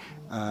been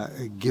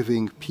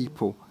giving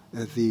people,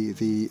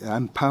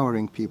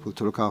 empowering people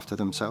to look after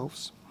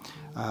themselves,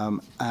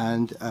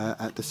 and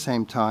at the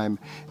same time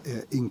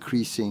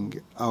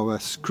increasing our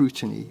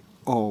scrutiny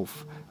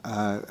of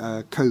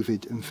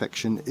COVID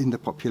infection in the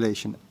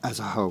population as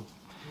a whole.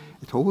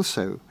 It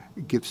also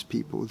gives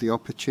people the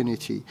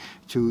opportunity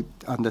to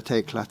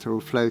undertake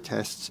lateral flow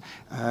tests,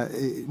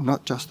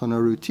 not just on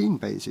a routine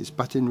basis,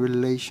 but in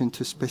relation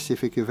to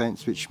specific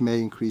events which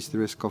may increase the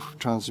risk of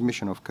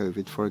transmission of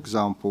COVID, for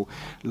example,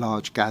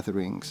 large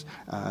gatherings,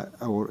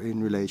 or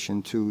in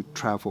relation to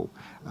travel,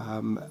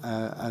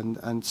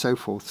 and so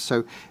forth.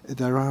 So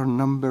there are a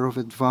number of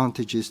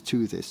advantages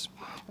to this.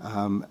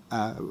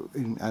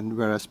 And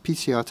whereas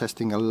PCR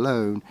testing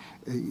alone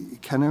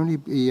can only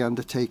be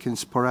undertaken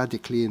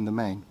sporadically in the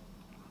main.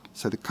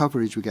 So the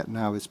coverage we get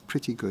now is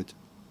pretty good.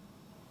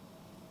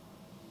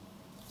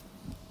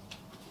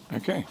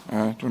 Okay, do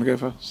you want to go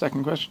for a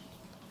second question?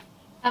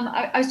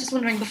 I was just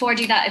wondering, before I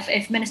do that,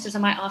 if Ministers, I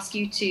might ask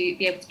you to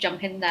be able to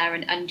jump in there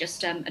and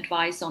just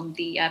advise on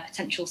the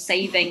potential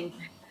saving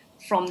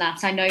from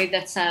that. I know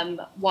that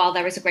while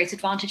there is a great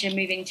advantage in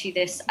moving to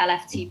this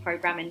LFT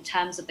programme in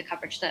terms of the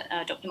coverage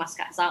that Dr.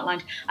 Muscat has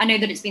outlined, I know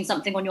that it's been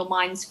something on your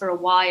minds for a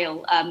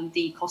while,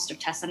 the cost of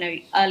tests. I know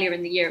earlier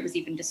in the year it was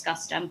even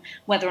discussed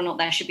whether or not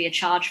there should be a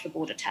charge for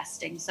border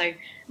testing. So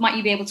might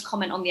you be able to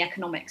comment on the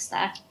economics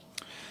there?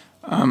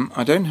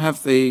 I don't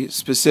have the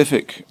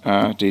specific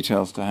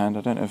details to hand.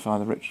 I don't know if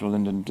either Richard or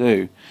Lyndon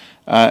do.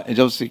 It's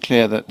obviously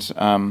clear that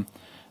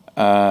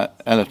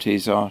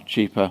LFTs are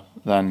cheaper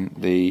than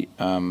the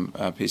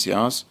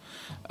PCRs.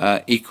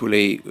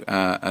 Equally,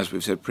 as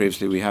we've said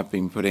previously, we have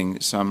been putting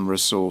some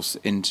resource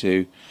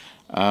into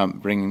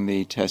bringing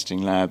the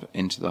testing lab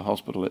into the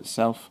hospital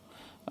itself.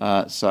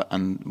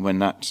 And when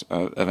that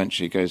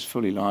eventually goes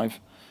fully live,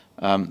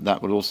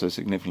 that will also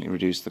significantly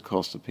reduce the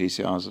cost of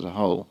PCRs as a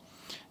whole.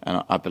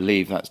 and I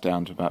believe that's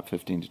down to about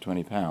 £15 to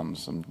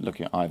 £20. I'm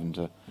looking at Ivan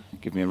to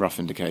give me a rough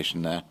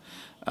indication there.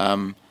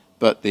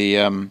 But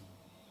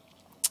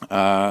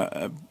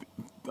I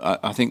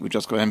think we've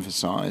just got to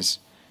emphasise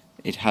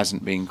it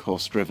hasn't been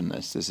cost-driven.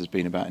 This has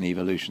been about an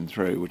evolution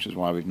through, which is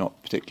why we've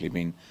not particularly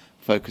been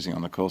focusing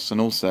on the costs.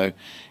 And also,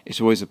 it's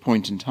always a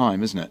point in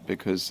time, isn't it?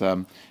 Because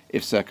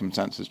if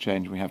circumstances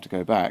change and we have to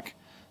go back,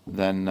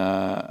 then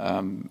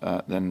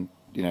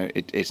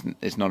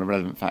it's not a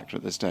relevant factor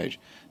at this stage.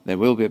 There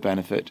will be a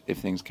benefit if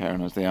things carry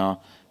on as they are.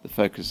 The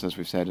focus, as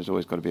we've said, has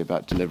always got to be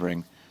about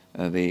delivering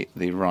the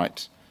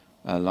right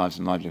lives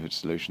and livelihood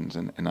solutions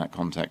in that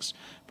context.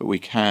 But we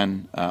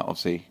can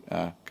obviously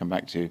come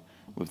back to you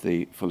with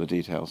the fuller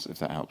details if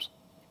that helps.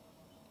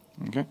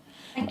 Okay.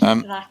 Thank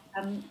you for that.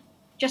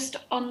 Just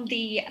on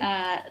the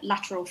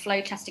lateral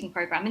flow testing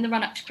programme, in the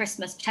run-up to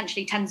Christmas,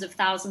 potentially tens of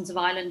thousands of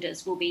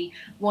islanders will be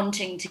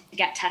wanting to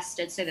get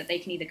tested so that they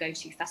can either go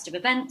to festive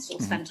events or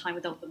spend time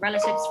with older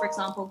relatives, for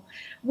example.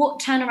 What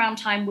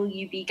turnaround time will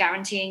you be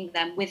guaranteeing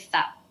them with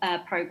that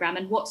programme,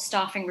 and what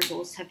staffing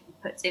resource have you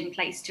put in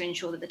place to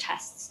ensure that the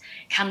tests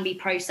can be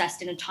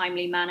processed in a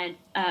timely manner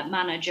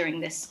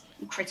during this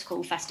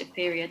critical festive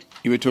period?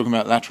 You were talking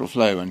about lateral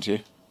flow, weren't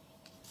you?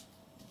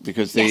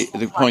 Because the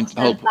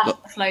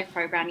flow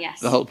program,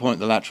 yes. The whole point of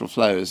the lateral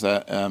flow is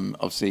that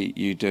obviously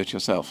you do it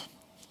yourself.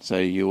 So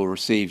you will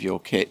receive your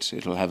kit.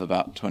 It'll have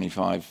about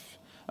 25.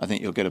 I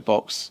think you'll get a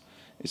box.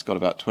 It's got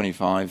about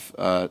 25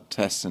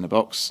 tests in a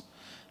box,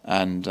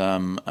 and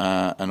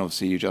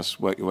obviously you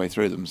just work your way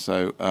through them.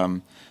 So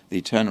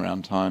the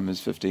turnaround time is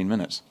 15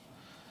 minutes,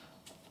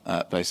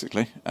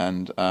 basically,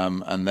 and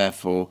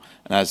therefore,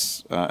 and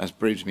as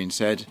briefly been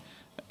said,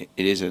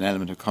 it is an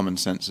element of common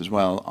sense as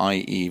well,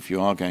 i.e. if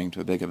you are going to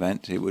a big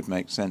event, it would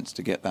make sense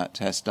to get that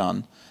test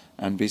done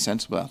and be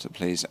sensible about it,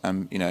 please.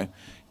 And,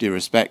 do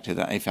respect to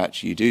that if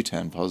actually you do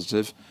turn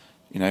positive,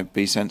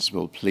 be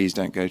sensible. Please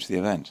don't go to the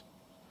event.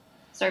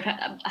 So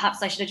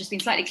perhaps I should have just been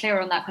slightly clearer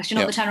on that question,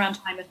 not the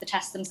turnaround time of the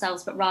tests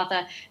themselves, but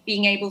rather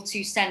being able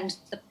to send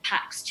the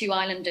packs to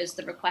islanders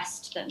that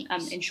request them,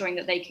 ensuring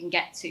that they can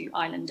get to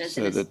islanders.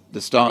 So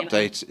the start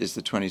date is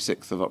the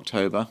 26th of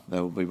October.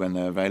 That will be when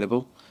they're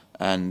available.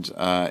 And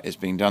it's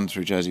being done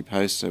through Jersey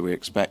Post, so we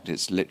expect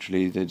it's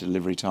literally the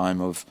delivery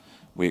time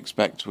we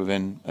expect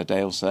within a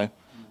day or so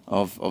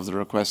of the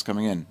request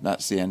coming in.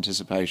 That's the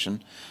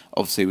anticipation.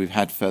 Obviously, we've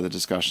had further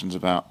discussions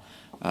about,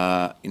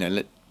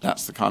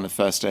 that's the kind of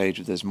first stage.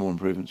 If there's more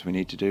improvements we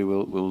need to do,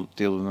 we'll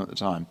deal with them at the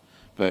time.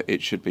 But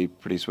it should be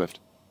pretty swift.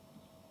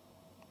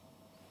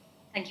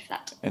 Thank you for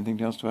that. Anything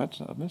else to add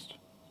that I've missed?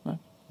 No?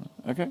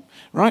 Okay.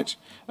 Right.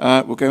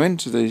 We'll go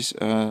into these,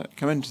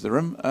 come into the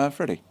room.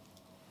 Freddie.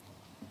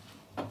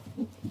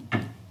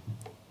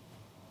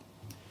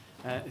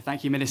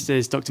 Thank you,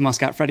 Ministers. Dr.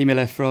 Muscat, Freddie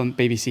Miller from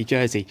BBC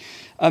Jersey.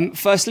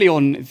 Firstly,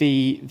 on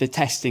the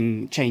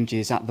testing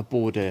changes at the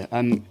border,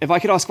 if I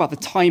could ask about the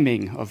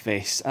timing of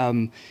this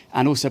and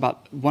also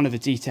about one of the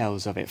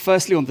details of it.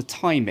 Firstly, on the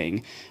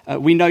timing,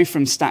 we know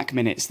from STAC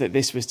minutes that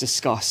this was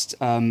discussed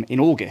in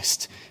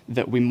August,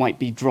 that we might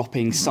be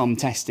dropping some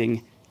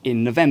testing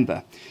in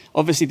November.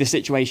 Obviously, the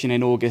situation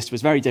in August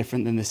was very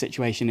different than the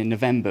situation in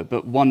November,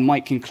 but one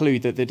might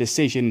conclude that the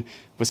decision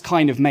was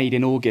kind of made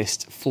in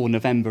August for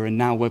November, and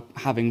now we're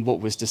having what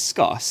was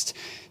discussed.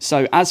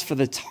 So as for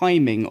the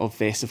timing of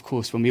this, of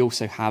course, when we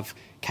also have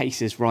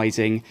cases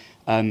rising,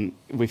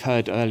 we've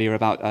heard earlier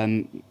about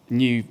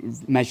new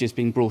measures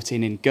being brought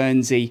in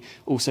Guernsey,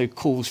 also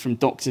calls from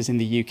doctors in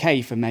the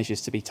UK for measures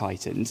to be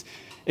tightened.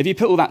 If you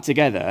put all that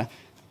together,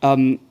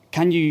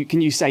 can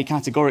you say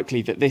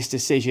categorically that this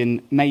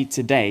decision made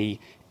today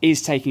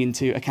is taking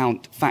into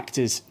account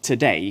factors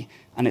today,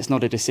 and it's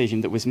not a decision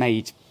that was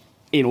made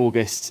in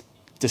August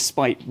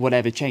despite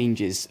whatever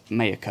changes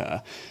may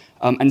occur?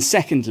 And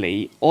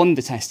secondly, on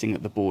the testing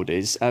at the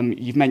borders,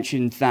 you've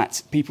mentioned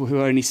that people who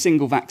are only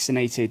single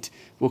vaccinated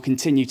will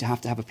continue to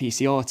have a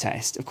PCR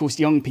test. Of course,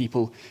 young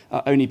people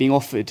are only being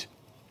offered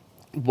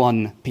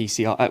one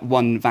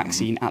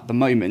vaccine at the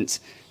moment.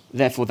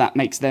 Therefore, that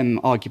makes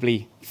them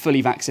arguably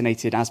fully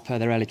vaccinated as per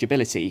their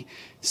eligibility.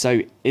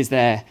 So is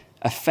there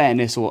a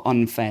fairness or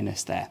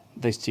unfairness there?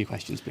 Those two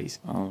questions, please.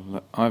 I'll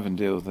let Ivan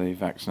deal with the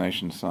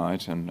vaccination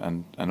side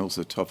and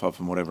also top up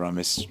on whatever I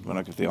missed when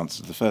I give the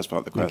answer to the first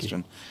part of the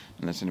question,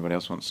 unless anybody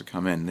else wants to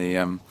come in.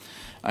 In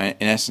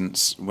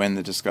essence, when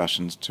the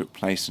discussions took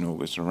place in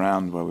August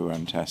around where we were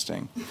in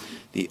testing,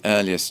 the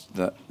earliest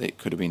that it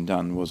could have been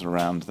done was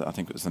around, I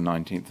think it was the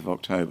 19th of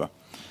October.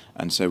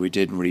 And so we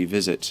did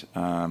revisit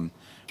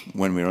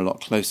when we were a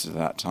lot closer to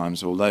that time.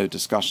 So although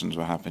discussions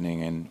were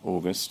happening in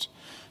August,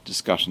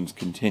 discussions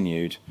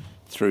continued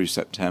through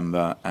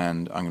September,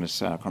 and I'm going to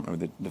say, I can't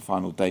remember the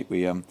final date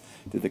we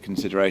did the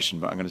consideration,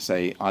 but I'm going to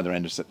say either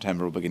end of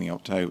September or beginning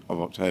of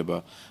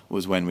October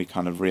was when we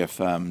kind of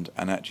reaffirmed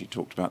and actually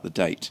talked about the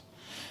date.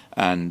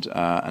 And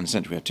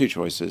essentially we had two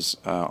choices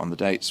on the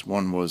dates.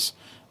 One was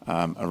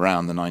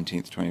around the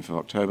 19th, 20th of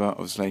October,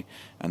 obviously,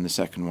 and the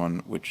second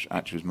one, which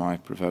actually was my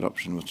preferred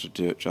option, was to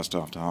do it just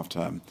after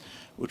half-term,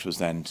 which was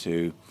then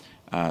to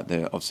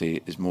There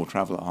obviously is more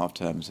travel at half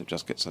term, so it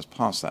just gets us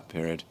past that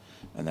period,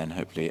 and then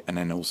hopefully, and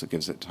then also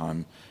gives it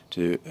time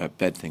to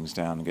bed things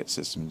down and get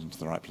systems into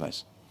the right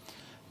place.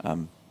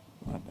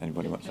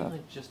 Anybody want to add? Can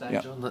I just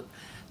add, John, that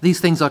these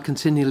things are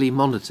continually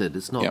monitored.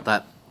 It's not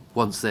that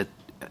once they're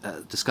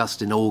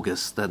discussed in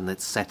August, then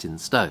it's set in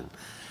stone.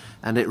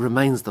 And it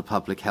remains the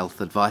public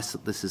health advice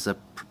that this is a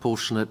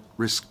proportionate,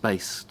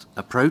 risk-based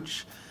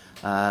approach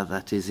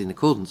that is in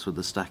accordance with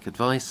the STAC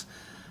advice,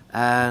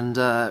 and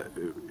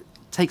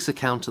takes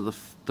account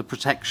of the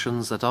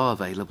protections that are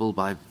available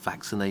by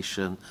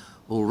vaccination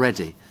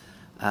already.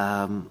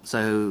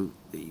 So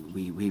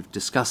we've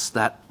discussed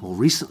that more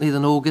recently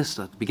than August,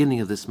 at the beginning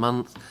of this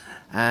month,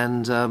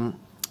 and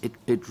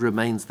it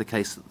remains the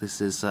case that this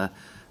is a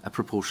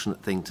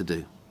proportionate thing to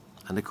do.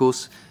 And of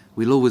course,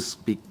 we'll always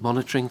be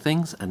monitoring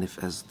things, and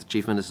if, as the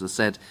Chief Minister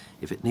said,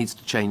 if it needs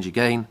to change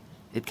again,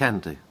 it can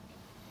do.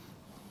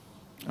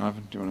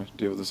 Ivan, do you want to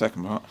deal with the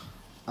second part?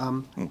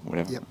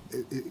 Whatever. Yeah,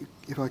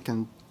 if I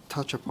can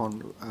touch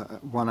upon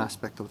one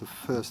aspect of the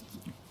first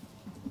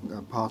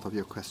part of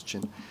your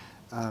question,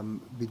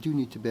 we do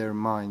need to bear in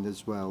mind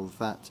as well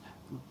that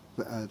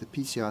the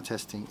PCR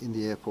testing in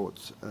the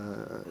airports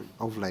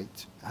of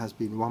late has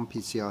been one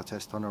PCR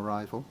test on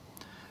arrival,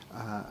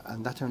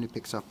 and that only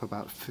picks up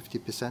about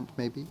 50%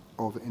 maybe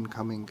of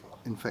incoming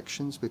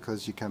infections,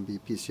 because you can be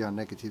PCR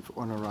negative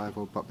on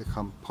arrival but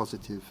become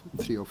positive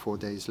 3 or 4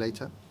 days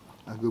later,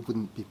 and we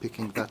wouldn't be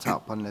picking that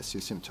up unless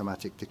you're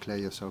symptomatic, declare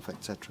yourself,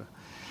 etc.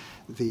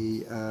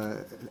 The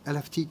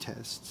LFT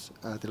tests,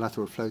 the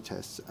lateral flow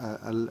tests,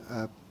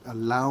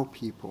 allow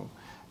people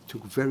to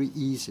very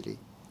easily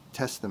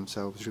test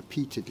themselves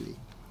repeatedly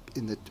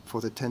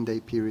for the 10-day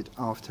period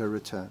after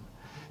return.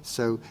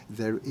 So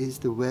there is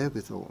the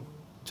wherewithal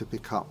to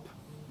pick up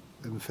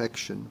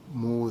infection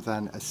more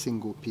than a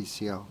single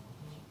PCR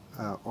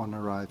on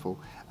arrival,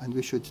 and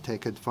we should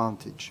take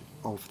advantage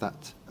of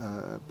that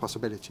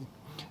possibility.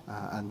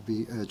 And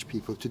we urge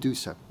people to do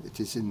so. It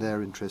is in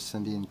their interests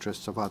and the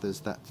interests of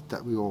others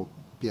that we all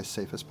be as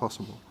safe as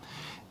possible.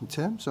 In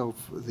terms of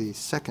the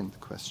second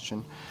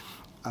question,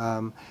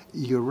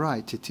 you're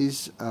right, it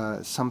is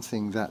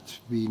something that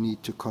we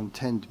need to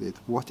contend with.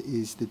 What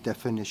is the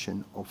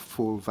definition of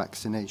full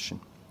vaccination?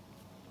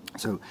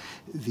 So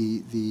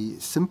the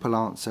simple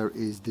answer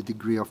is the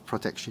degree of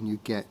protection you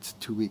get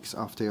 2 weeks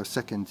after your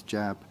second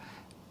jab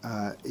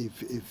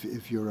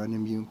if you're an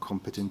immune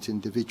competent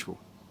individual.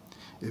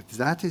 If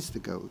that is the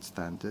gold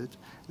standard,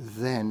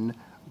 then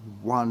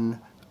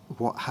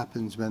what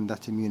happens when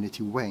that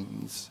immunity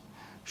wanes?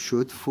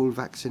 Should full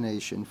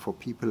vaccination for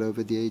people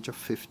over the age of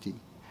 50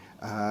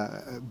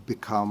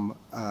 become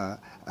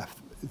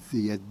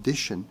the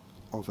addition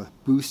of a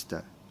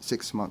booster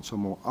 6 months or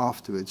more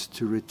afterwards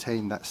to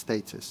retain that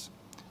status?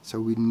 So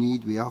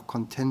we are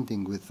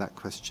contending with that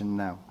question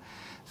now.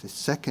 The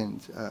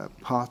second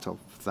part of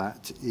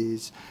that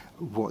is,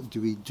 what do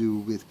we do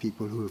with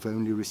people who have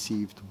only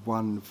received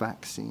one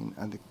vaccine?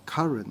 And the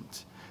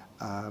current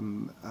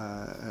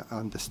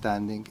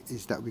understanding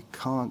is that we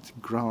can't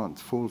grant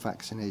full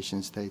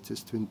vaccination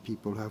status to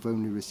people who have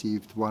only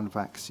received one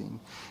vaccine,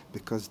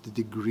 because the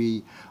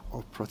degree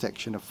of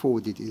protection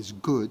afforded is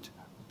good,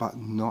 but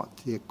not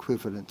the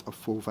equivalent of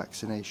full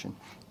vaccination.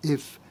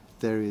 If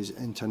there is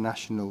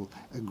international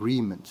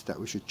agreement that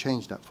we should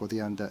change that for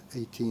the under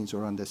 18s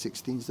or under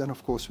 16s, then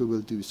of course we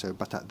will do so.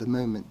 But at the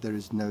moment, there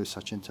is no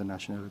such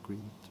international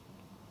agreement.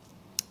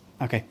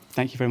 Okay,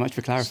 thank you very much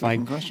for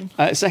clarifying. Second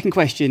question? Second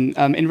question,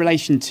 in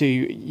relation to,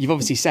 you've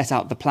obviously set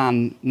out the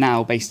plan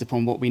now based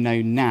upon what we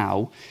know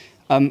now.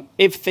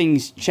 If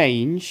things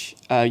change,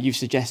 you've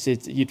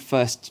suggested you'd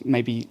first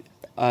maybe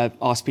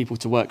ask people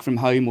to work from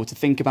home or to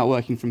think about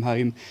working from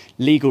home.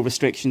 Legal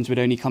restrictions would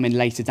only come in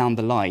later down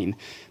the line.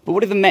 But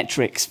what are the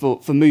metrics for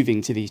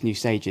moving to these new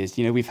stages?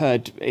 You know, we've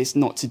heard it's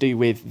not to do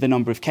with the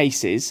number of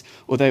cases,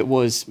 although it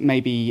was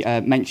maybe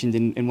mentioned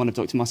in one of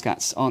Dr.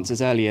 Muscat's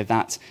answers earlier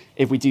that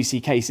if we do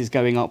see cases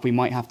going up, we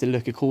might have to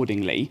look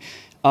accordingly.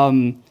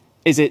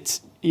 Is it,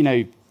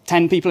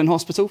 10 people in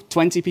hospital,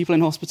 20 people in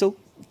hospital,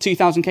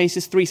 2,000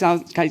 cases,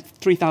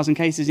 3,000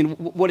 cases?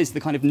 What is the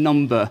kind of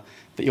number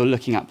that you're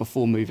looking at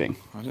before moving?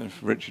 I don't know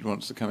if Richard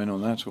wants to come in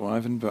on that, or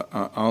Ivan, but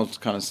I'll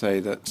kind of say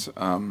that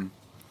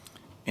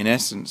in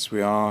essence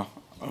we are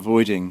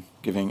avoiding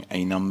giving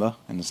a number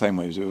in the same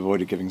way as we've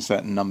avoided giving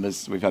certain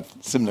numbers. We've had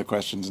similar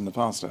questions in the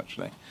past,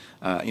 actually,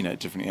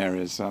 different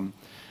areas.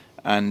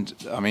 And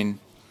I mean,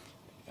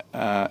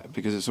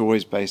 because it's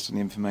always based on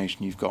the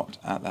information you've got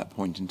at that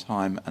point in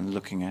time and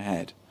looking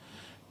ahead.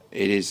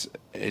 It is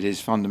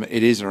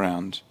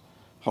around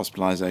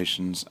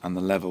hospitalisations and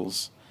the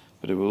levels,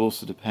 but it will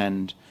also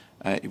depend.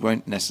 It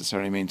won't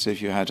necessarily mean, so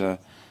if you had a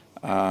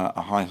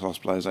high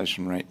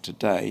hospitalisation rate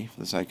today, for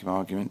the sake of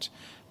argument,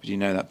 but you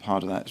know that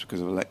part of that is because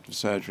of elective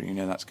surgery, you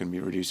know that's going to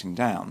be reducing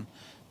down,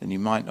 then you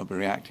might not be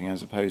reacting,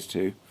 as opposed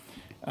to,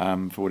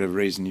 for whatever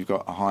reason, you've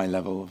got a high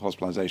level of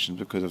hospitalisations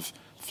because of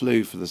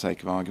flu, for the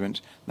sake of argument,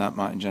 that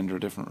might engender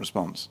a different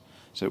response.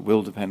 So it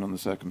will depend on the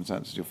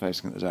circumstances you're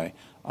facing at the day.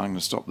 I'm going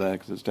to stop there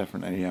because it's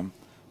definitely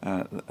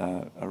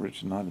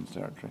Richard and Ivan's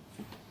territory.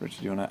 Richard,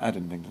 do you want to add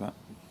anything to that?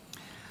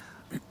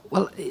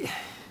 Well,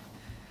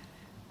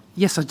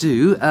 yes, I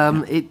do.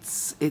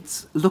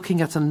 It's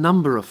looking at a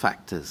number of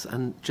factors,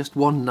 and just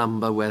one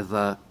number,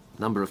 whether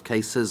number of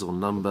cases or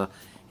number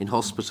in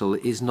hospital,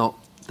 is not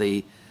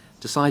the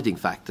deciding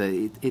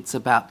factor. It's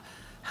about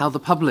how the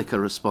public are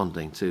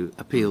responding to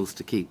appeals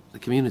to keep the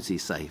community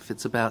safe.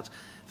 It's about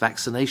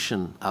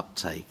vaccination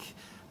uptake.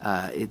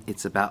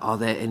 It's about, are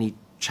there any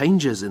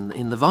changes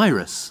in the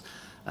virus?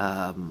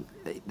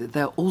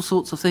 There are all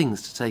sorts of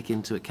things to take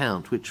into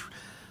account, which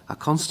are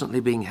constantly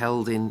being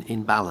held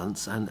in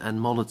balance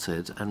and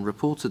monitored and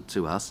reported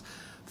to us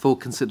for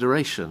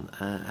consideration.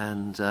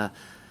 And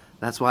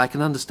that's why I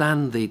can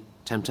understand the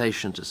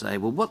temptation to say,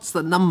 well, what's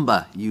the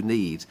number you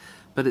need?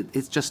 But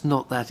it's just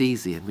not that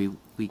easy, and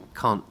we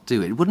can't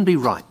do it. It wouldn't be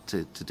right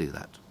to do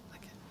that.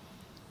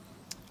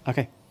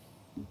 Okay.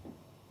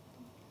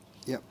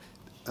 Yeah.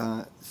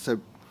 So,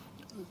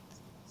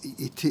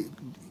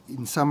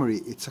 in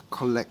summary, it's a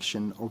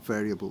collection of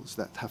variables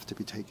that have to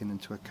be taken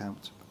into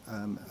account.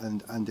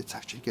 And it's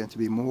actually going to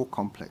be more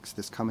complex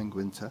this coming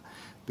winter,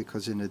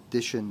 because in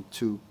addition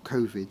to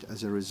COVID,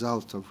 as a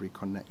result of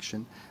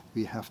reconnection,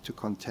 we have to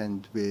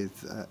contend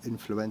with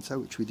influenza,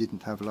 which we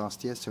didn't have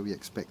last year, so we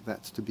expect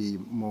that to be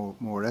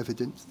more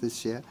evident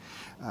this year.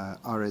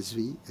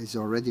 RSV is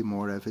already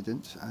more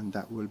evident, and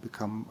that will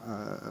become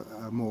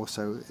more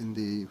so in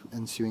the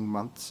ensuing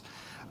months.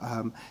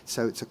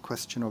 So it's a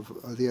question of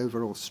the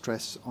overall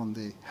stress on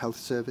the health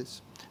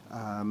service,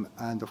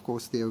 and of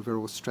course the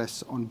overall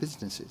stress on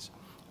businesses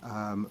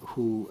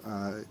who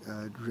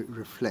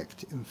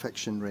reflect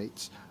infection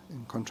rates,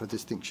 in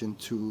contradistinction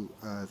to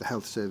the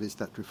health service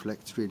that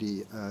reflects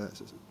really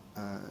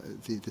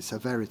the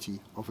severity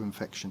of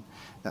infection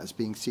that's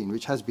being seen,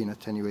 which has been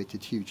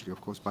attenuated hugely,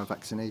 of course, by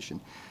vaccination.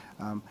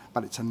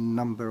 But it's a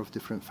number of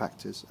different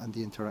factors and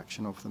the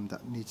interaction of them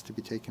that needs to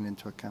be taken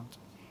into account.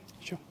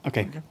 Sure.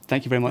 Okay.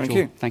 Thank you very much. Thank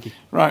you. Thank you.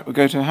 Right, we'll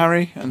go to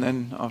Harry, and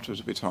then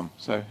afterwards it'll be Tom.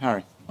 So,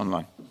 Harry,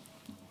 online.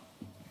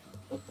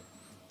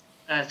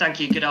 Thank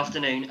you. Good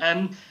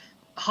afternoon.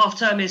 Half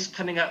term is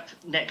coming up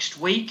next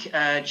week.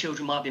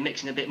 Children might be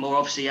mixing a bit more,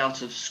 obviously,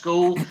 out of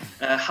school.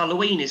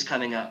 Halloween is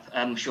coming up.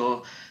 I'm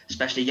sure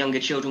especially younger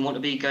children want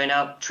to be going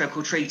out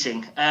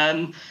trick-or-treating.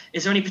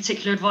 Is there any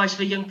particular advice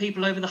for young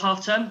people over the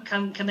half term?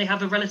 Can they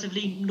have a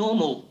relatively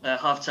normal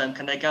half term?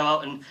 Can they go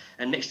out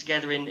and mix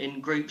together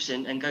in groups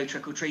and go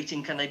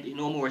trick-or-treating? Can they be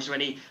normal, or is there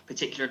any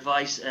particular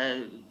advice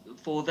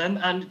for them?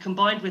 And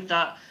combined with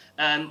that,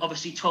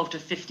 obviously 12 to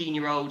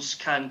 15-year-olds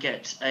can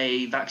get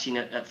a vaccine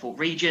at Fort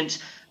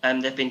Regent.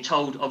 They've been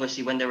told,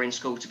 obviously, when they're in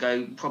school to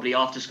go probably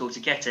after school to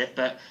get it,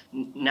 but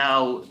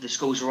now the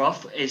schools are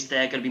off. Is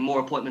there going to be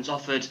more appointments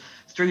offered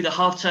through the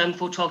half term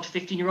for 12 to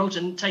 15-year-olds?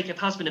 And take-up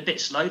has been a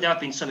bit slow. There have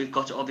been some who've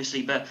got it,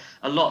 obviously, but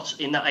a lot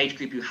in that age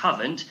group who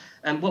haven't.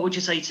 What would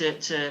you say to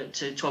 12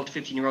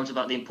 to 15-year-olds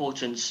about the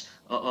importance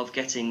of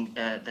getting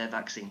their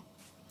vaccine?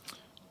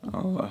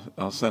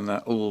 I'll send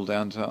that all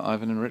down to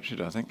Ivan and Richard,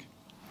 I think.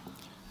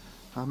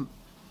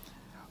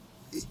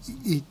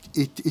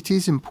 It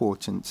is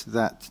important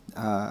that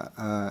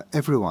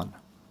everyone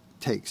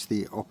takes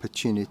the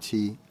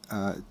opportunity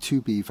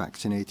to be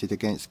vaccinated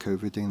against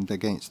COVID and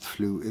against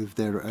flu if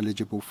they're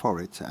eligible for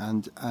it,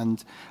 and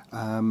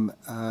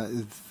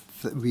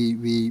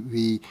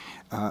we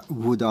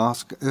would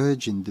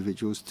urge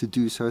individuals to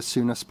do so as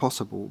soon as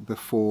possible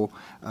before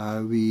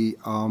we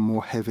are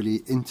more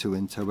heavily into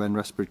winter, when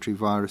respiratory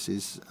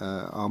viruses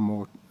are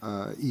more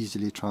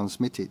easily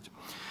transmitted.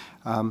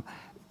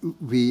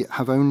 We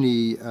have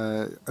only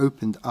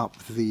opened up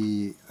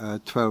the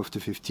 12 to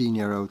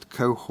 15-year-old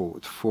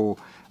cohort for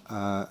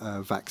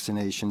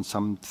vaccination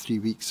some 3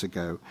 weeks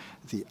ago.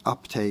 The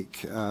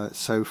uptake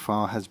so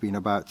far has been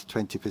about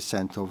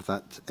 20% of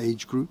that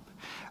age group,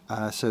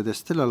 so there's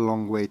still a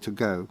long way to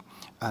go.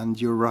 And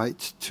you're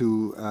right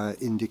to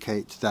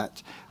indicate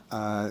that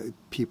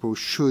people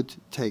should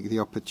take the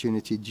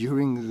opportunity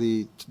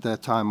during their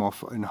time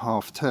off in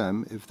half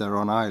term, if they're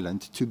on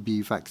island, to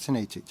be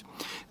vaccinated.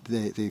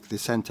 The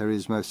centre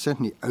is most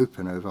certainly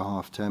open over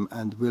half term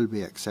and will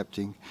be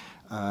accepting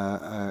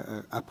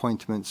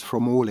appointments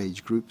from all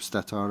age groups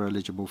that are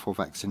eligible for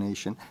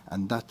vaccination,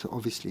 and that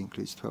obviously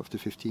includes 12 to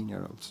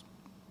 15-year-olds.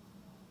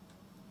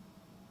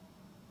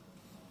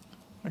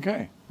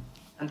 Okay.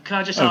 And can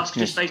I just ask,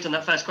 just based on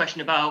that first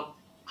question about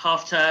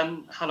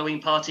half-term, Halloween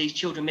parties,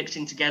 children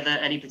mixing together,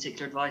 any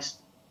particular advice?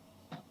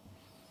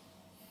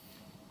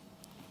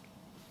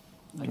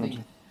 I think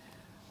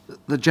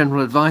the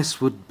general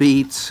advice would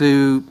be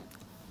to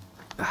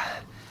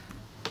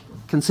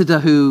consider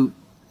who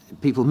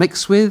people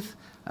mix with.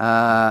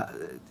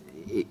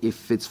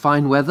 If it's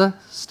fine weather,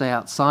 stay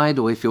outside,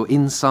 or if you're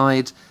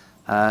inside,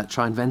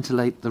 try and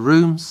ventilate the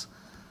rooms.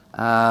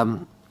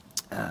 And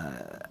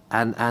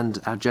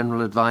our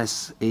general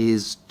advice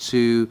is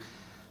to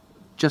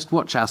just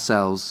watch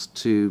ourselves,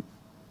 to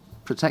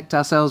protect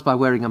ourselves by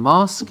wearing a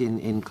mask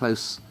in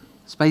close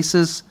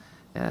spaces,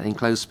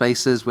 enclosed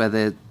spaces where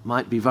there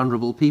might be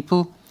vulnerable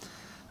people.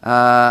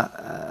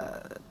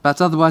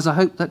 But otherwise, I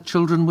hope that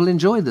children will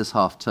enjoy this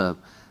half term.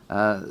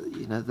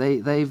 You know,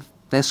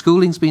 their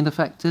schooling's been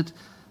affected.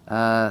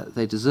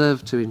 They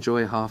deserve to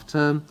enjoy half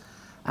term,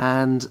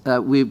 and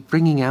we're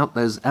bringing out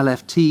those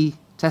LFT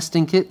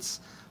testing kits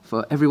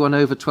for everyone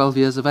over 12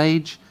 years of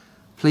age.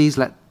 Please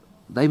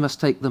they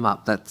must take them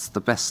up. That's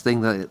the best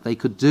thing that they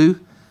could do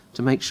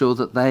to make sure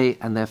that they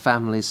and their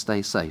families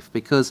stay safe,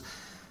 because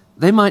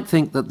they might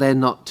think that they're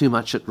not too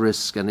much at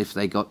risk, and if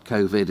they got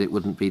COVID, it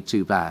wouldn't be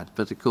too bad.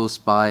 But of course,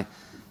 by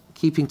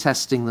keeping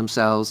testing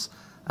themselves,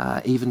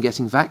 even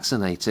getting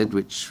vaccinated,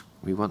 which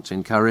we want to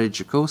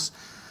encourage, of course,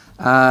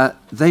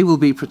 they will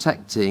be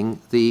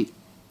protecting the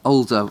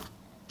older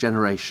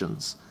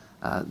generations.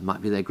 It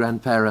might be their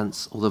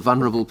grandparents or the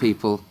vulnerable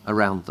people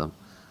around them.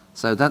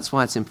 So that's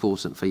why it's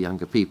important for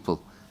younger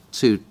people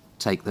to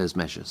take those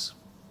measures.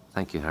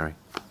 Thank you, Harry.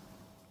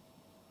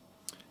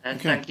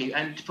 Thank you.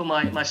 And for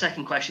my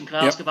second question, can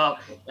I ask about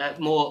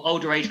more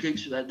older age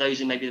groups,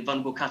 those in maybe the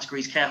vulnerable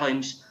categories, care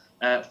homes,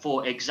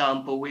 for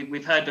example?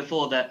 We've heard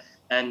before that,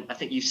 I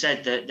think you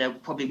said that there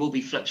probably will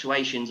be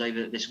fluctuations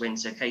over this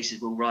winter.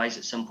 Cases will rise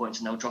at some points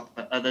and they'll drop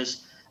at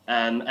others.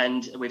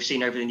 And we've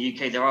seen over in the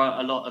UK, there are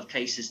a lot of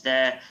cases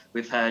there.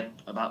 We've heard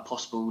about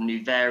possible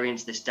new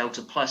variants. This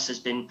Delta Plus has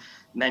been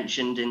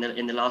mentioned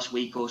in the last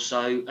week or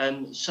so.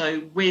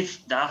 So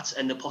with that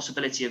and the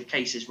possibility of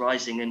cases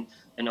rising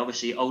and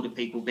obviously older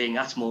people being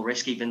at more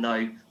risk, even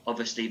though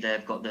obviously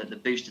they've got the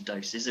booster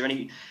dose, is there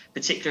any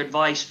particular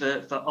advice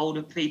for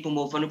older people,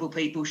 more vulnerable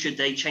people? Should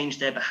they change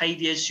their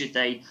behaviours? Should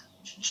they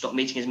stop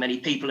meeting as many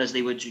people as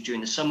they would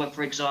during the summer,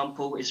 for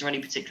example? Is there any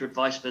particular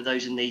advice for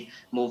those in the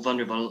more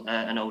vulnerable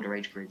and older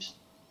age groups?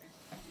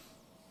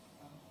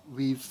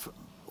 We've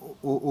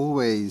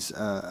always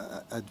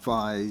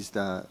advised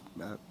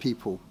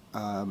people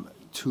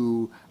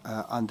to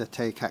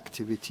undertake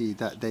activity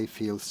that they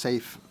feel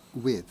safe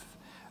with,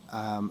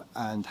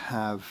 and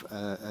have,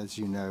 as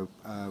you know,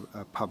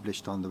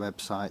 published on the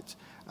website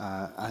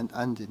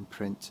and in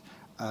print,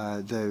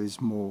 those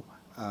more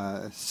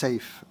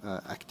safe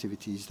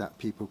activities that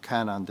people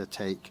can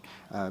undertake,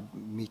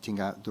 meeting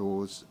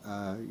outdoors,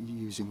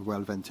 using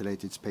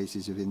well-ventilated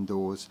spaces of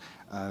indoors,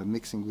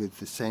 mixing with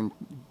the same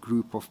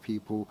group of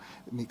people,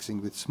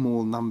 mixing with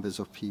small numbers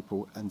of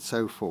people, and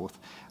so forth.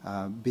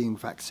 Being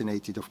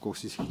vaccinated, of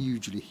course, is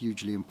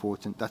hugely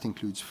important. That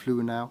includes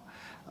flu now.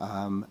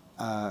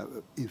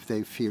 If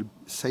they feel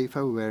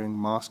safer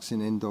wearing masks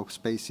in indoor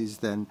spaces,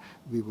 then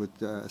we would,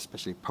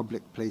 especially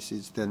public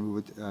places, then we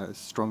would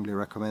strongly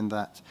recommend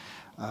that.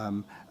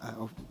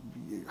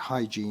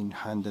 Hygiene,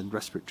 hand and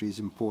respiratory is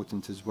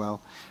important as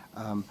well.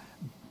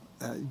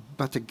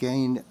 But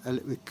again,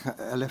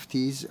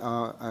 LFTs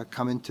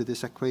come into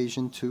this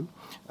equation too.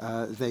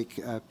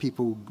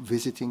 People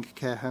visiting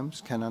care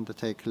homes can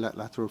undertake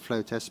lateral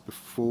flow tests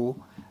before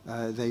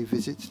they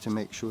visit to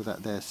make sure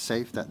that they're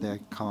safe, that they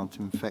can't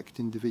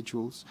infect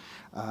individuals.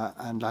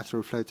 And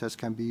lateral flow tests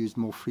can be used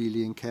more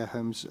freely in care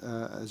homes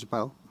as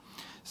well.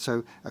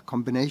 So a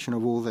combination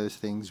of all those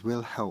things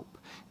will help.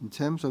 In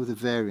terms of the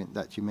variant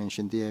that you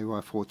mentioned, the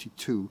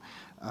AY42,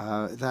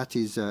 that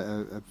is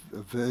a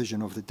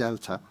version of the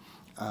Delta.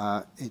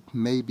 It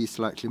may be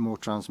slightly more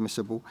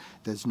transmissible.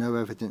 There's no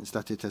evidence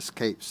that it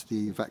escapes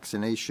the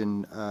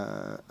vaccination,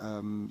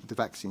 the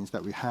vaccines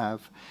that we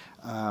have,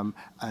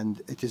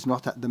 and it is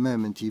not at the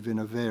moment even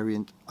a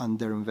variant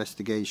under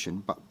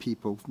investigation, but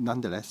people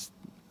nonetheless,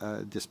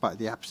 despite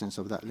the absence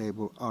of that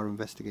label, are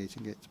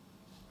investigating it.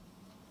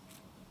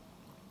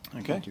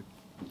 Okay. Thank you.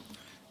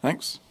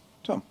 Thanks.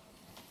 Tom.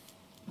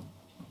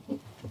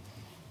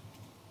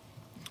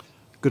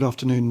 Good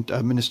afternoon,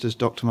 Ministers.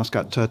 Dr.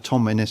 Muscat.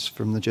 Tom Innes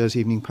from the Jersey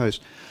Evening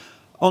Post.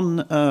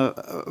 On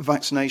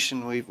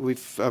vaccination,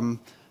 we've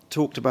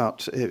talked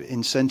about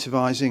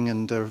incentivising,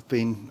 and there have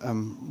been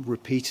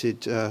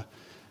repeated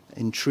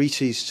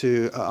entreaties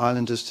to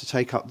islanders to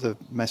take up the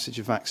message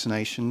of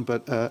vaccination,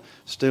 but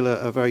still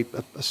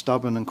a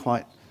stubborn and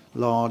quite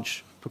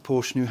large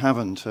proportion who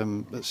haven't.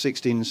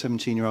 16 and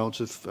 17-year-olds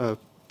have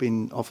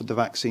been offered the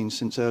vaccine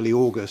since early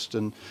August,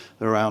 and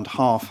around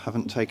half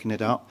haven't taken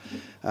it up.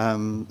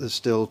 There's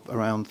still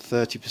around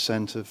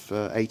 30% of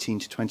 18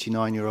 to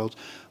 29-year-olds.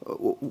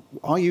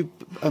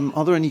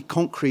 Are there any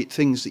concrete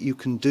things that you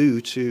can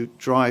do to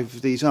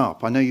drive these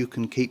up? I know you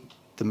can keep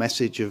the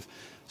message of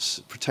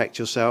protect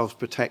yourselves,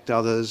 protect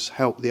others,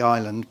 help the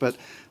island, but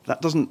that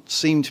doesn't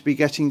seem to be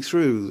getting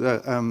through.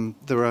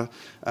 There are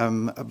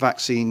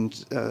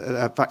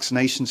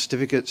vaccination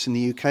certificates in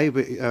the UK,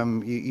 but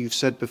you've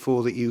said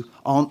before that you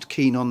aren't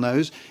keen on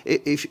those.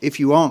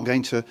 If you aren't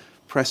going to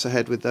press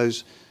ahead with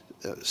those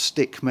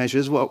stick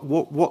measures,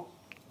 what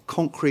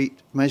concrete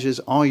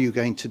measures are you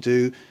going to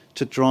do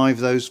to drive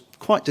those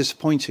quite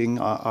disappointing,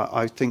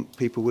 I think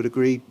people would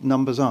agree,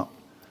 numbers up?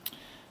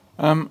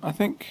 I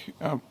think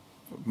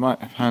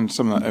might hand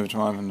some of that over to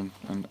Ivan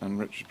and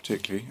Richard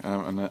particularly,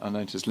 and I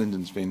notice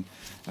Lyndon's been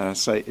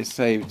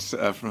saved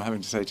from having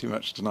to say too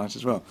much tonight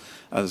as well,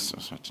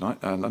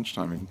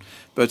 lunchtime even.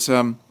 But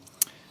I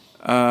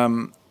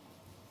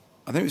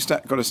think we've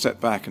got to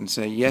step back and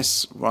say,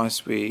 yes,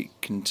 whilst we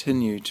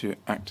continue to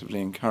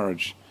actively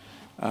encourage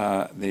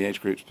the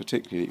age groups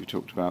particularly that you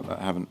talked about that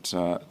haven't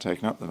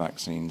taken up the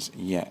vaccines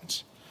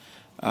yet.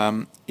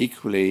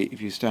 Equally,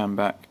 if you stand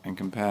back and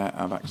compare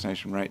our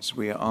vaccination rates,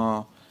 we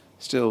are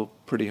still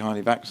pretty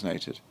highly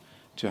vaccinated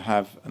to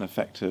have an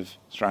effective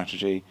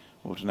strategy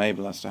or to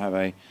enable us to have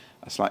a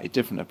slightly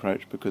different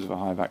approach because of a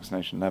high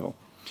vaccination level.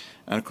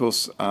 And of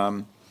course,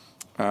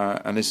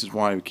 and this is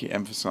why we keep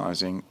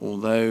emphasising,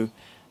 although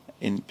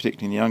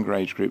particularly in the younger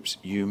age groups,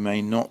 you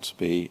may not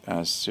be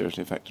as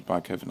seriously affected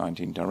by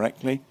COVID-19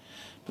 directly,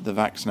 but the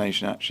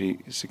vaccination actually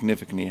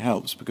significantly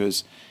helps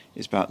because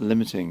it's about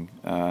limiting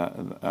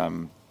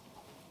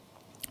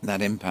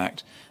that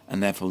impact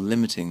and therefore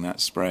limiting that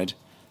spread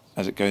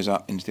as it goes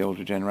up into the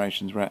older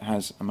generations where it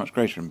has a much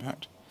greater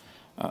impact.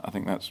 I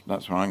think that's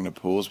where I'm going to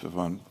pause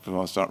before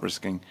I start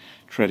risking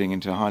treading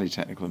into highly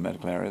technical and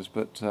medical areas.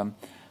 But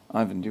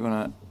Ivan, do you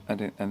want to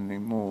add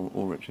anything more,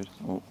 or Richard,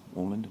 or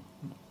Lyndon?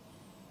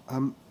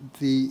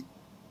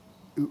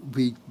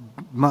 We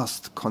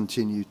must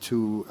continue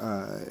to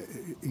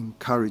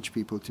encourage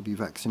people to be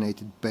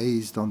vaccinated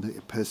based on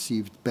the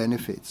perceived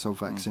benefits of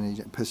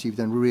vaccination, perceived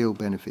and real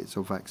benefits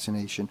of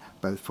vaccination,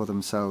 both for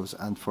themselves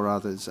and for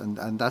others.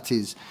 And that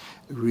is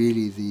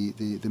really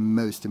the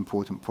most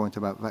important point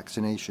about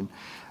vaccination.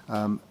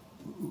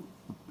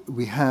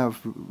 We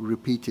have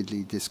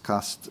repeatedly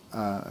discussed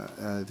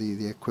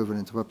the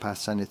equivalent of a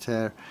pass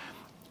sanitaire.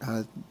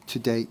 To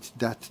date,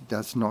 that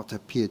does not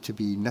appear to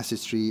be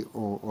necessary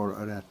or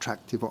an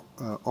attractive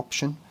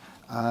option.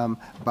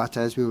 But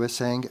as we were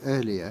saying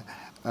earlier,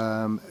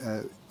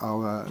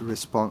 our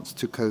response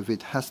to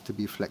COVID has to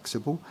be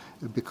flexible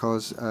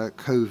because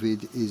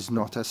COVID is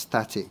not a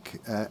static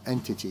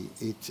entity.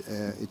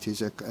 It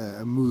is a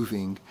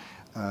moving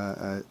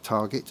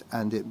target,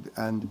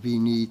 and we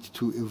need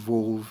to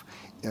evolve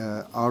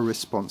our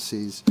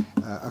responses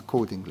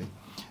accordingly.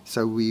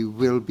 So we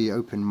will be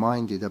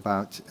open-minded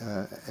about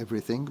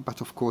everything,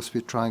 but of course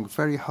we're trying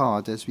very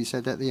hard, as we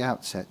said at the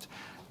outset,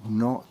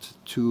 not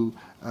to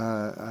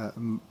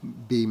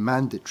be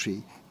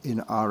mandatory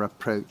in our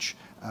approach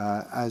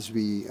as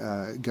we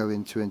go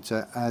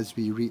into as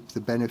we reap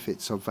the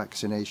benefits of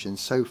vaccination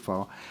so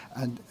far,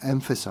 and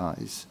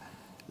emphasize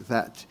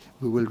that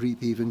we will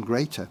reap even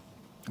greater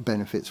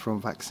benefits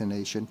from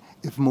vaccination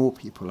if more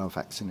people are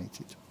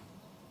vaccinated.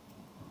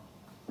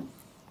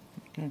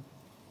 Okay.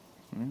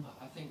 Mm-hmm.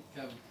 I think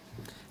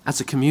as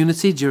a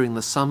community during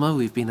the summer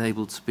we've been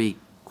able to be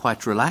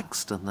quite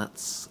relaxed, and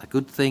that's a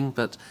good thing,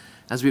 but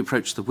as we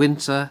approach the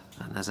winter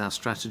and as our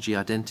strategy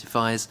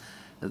identifies,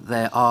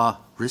 there are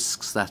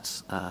risks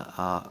that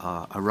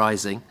are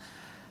arising,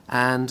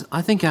 and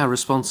I think our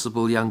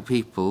responsible young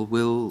people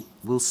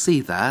will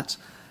see that,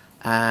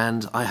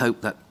 and I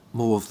hope that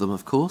more of them,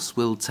 of course,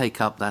 will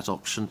take up that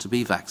option to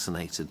be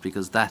vaccinated,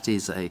 because that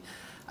is a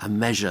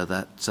measure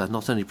that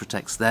not only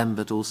protects them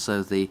but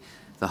also the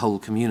whole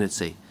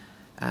community.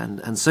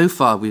 And so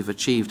far we've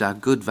achieved our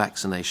good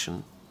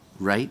vaccination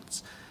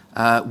rates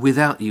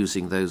without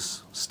using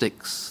those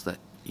sticks that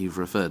you've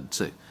referred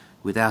to,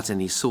 without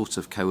any sort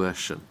of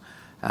coercion.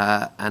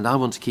 And I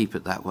want to keep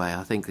it that way.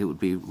 I think it would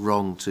be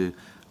wrong to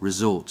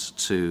resort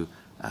to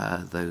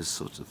those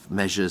sort of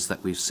measures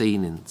that we've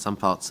seen in some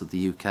parts of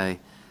the UK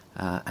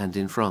and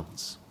in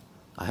France.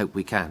 I hope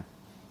we can.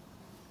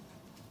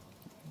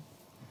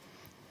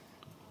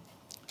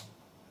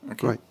 Okay.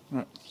 Great.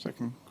 Right.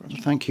 Second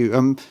question. Thank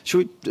you.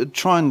 Shall we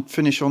try and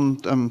finish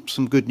on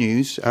some good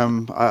news?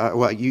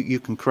 Well, you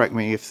can correct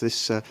me if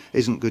this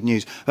isn't good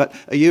news. But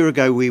a year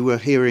ago, we were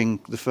hearing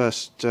the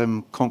first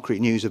concrete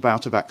news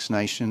about a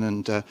vaccination,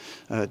 and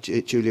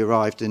it duly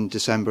arrived in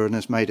December and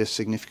has made a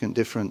significant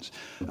difference.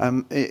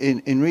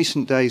 In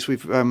recent days,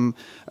 we've read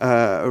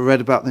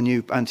about the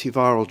new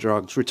antiviral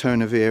drugs,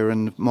 ritonavir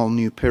and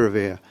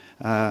molnupiravir.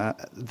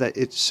 That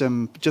it's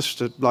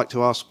just like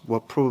to ask, well,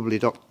 probably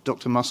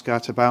Dr.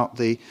 Muscat, about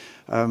the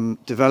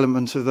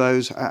development of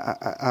those,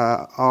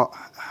 how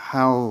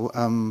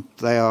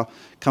they are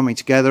coming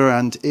together,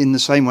 and in the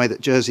same way that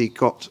Jersey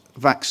got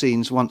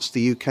vaccines once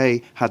the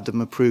UK had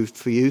them approved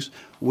for use,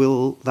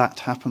 will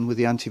that happen with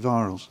the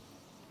antivirals?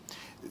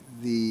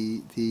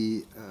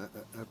 The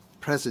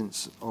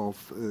presence of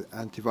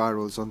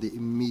antivirals on the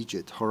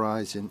immediate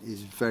horizon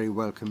is very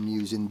welcome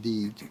news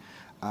indeed,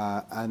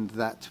 and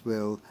that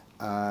will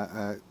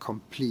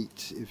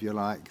complete, if you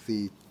like,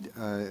 the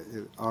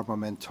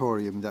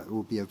armamentarium that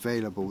will be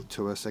available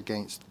to us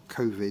against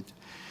COVID.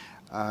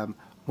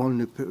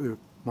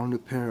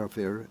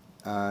 Molnupiravir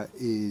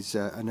is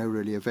an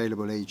orally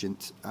available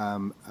agent.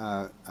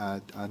 I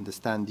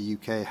understand the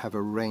UK have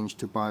arranged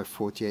to buy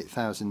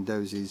 48,000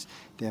 doses.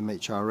 The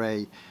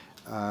MHRA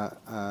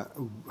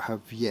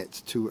have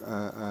yet to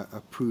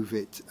approve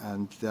it,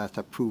 and that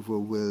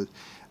approval will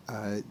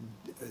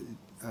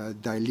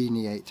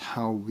delineate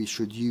how we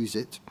should use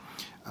it.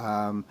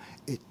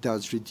 It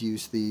does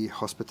reduce the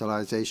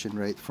hospitalization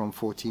rate from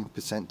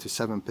 14% to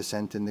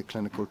 7% in the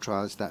clinical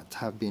trials that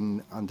have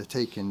been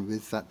undertaken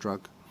with that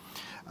drug.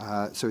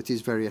 So it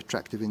is very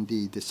attractive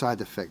indeed. The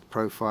side effect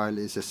profile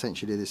is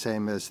essentially the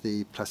same as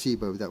the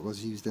placebo that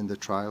was used in the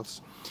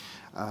trials.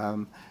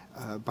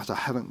 but I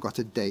haven't got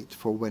a date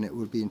for when it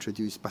will be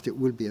introduced, but it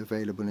will be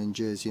available in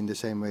Jersey in the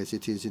same way as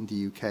it is in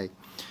the UK.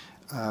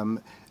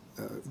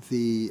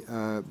 The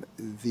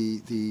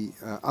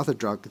other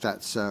drug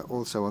that's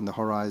also on the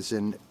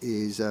horizon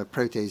is a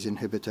protease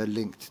inhibitor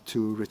linked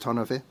to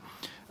ritonavir.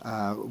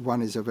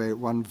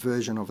 One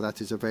version of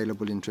that is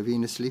available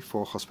intravenously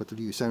for hospital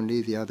use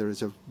only. The other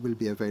will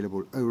be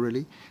available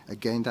orally.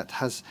 Again, that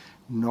has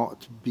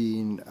not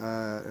been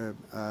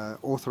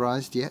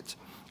authorized yet,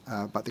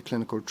 but the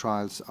clinical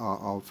trials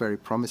are very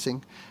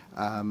promising.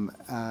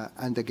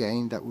 And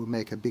again, that will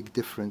make a big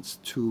difference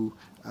to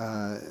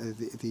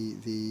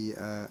the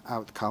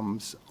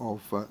outcomes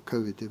of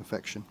COVID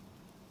infection.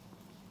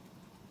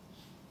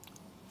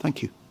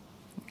 Thank you.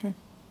 Okay,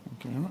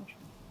 thank you very much.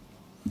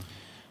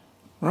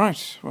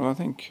 Right, well, I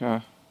think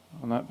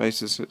on that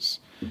basis it's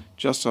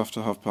just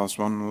after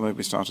 1:30, although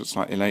we started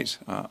slightly late.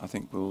 I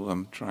think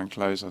we'll try and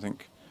close. I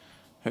think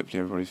hopefully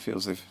everybody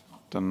feels they've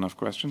done enough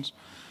questions.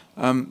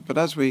 But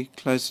as we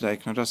close today,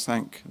 can I just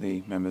thank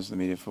the members of the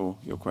media for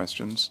your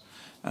questions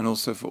and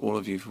also for all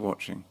of you for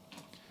watching.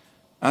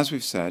 As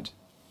we've said,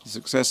 the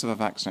success of our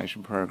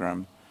vaccination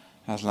programme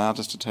has allowed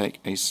us to take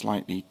a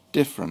slightly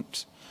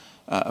different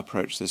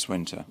approach this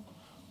winter,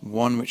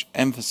 one which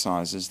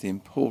emphasises the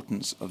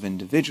importance of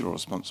individual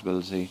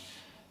responsibility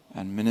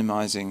and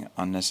minimising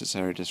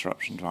unnecessary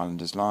disruption to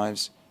islanders'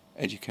 lives,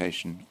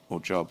 education or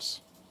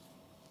jobs.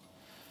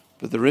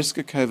 But the risk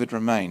of COVID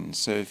remains,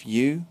 so if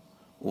you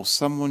or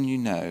someone you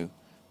know,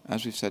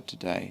 as we've said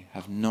today,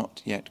 have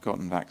not yet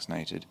gotten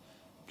vaccinated,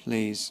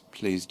 please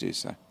do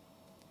so.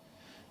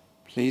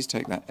 Please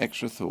take that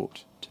extra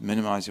thought to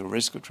minimise your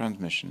risk of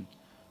transmission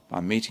by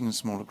meeting in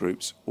smaller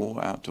groups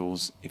or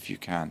outdoors if you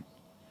can.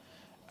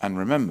 And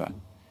remember,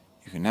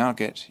 you can now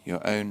get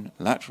your own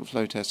lateral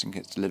flow testing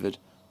kits delivered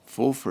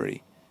for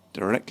free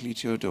directly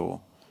to your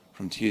door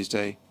from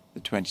Tuesday,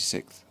 the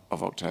 26th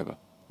of October.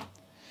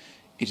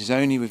 It is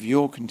only with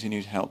your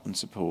continued help and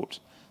support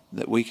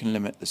that we can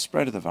limit the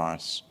spread of the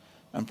virus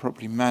and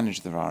properly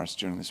manage the virus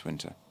during this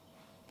winter.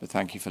 But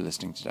thank you for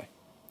listening today,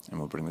 and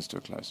we'll bring this to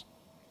a close.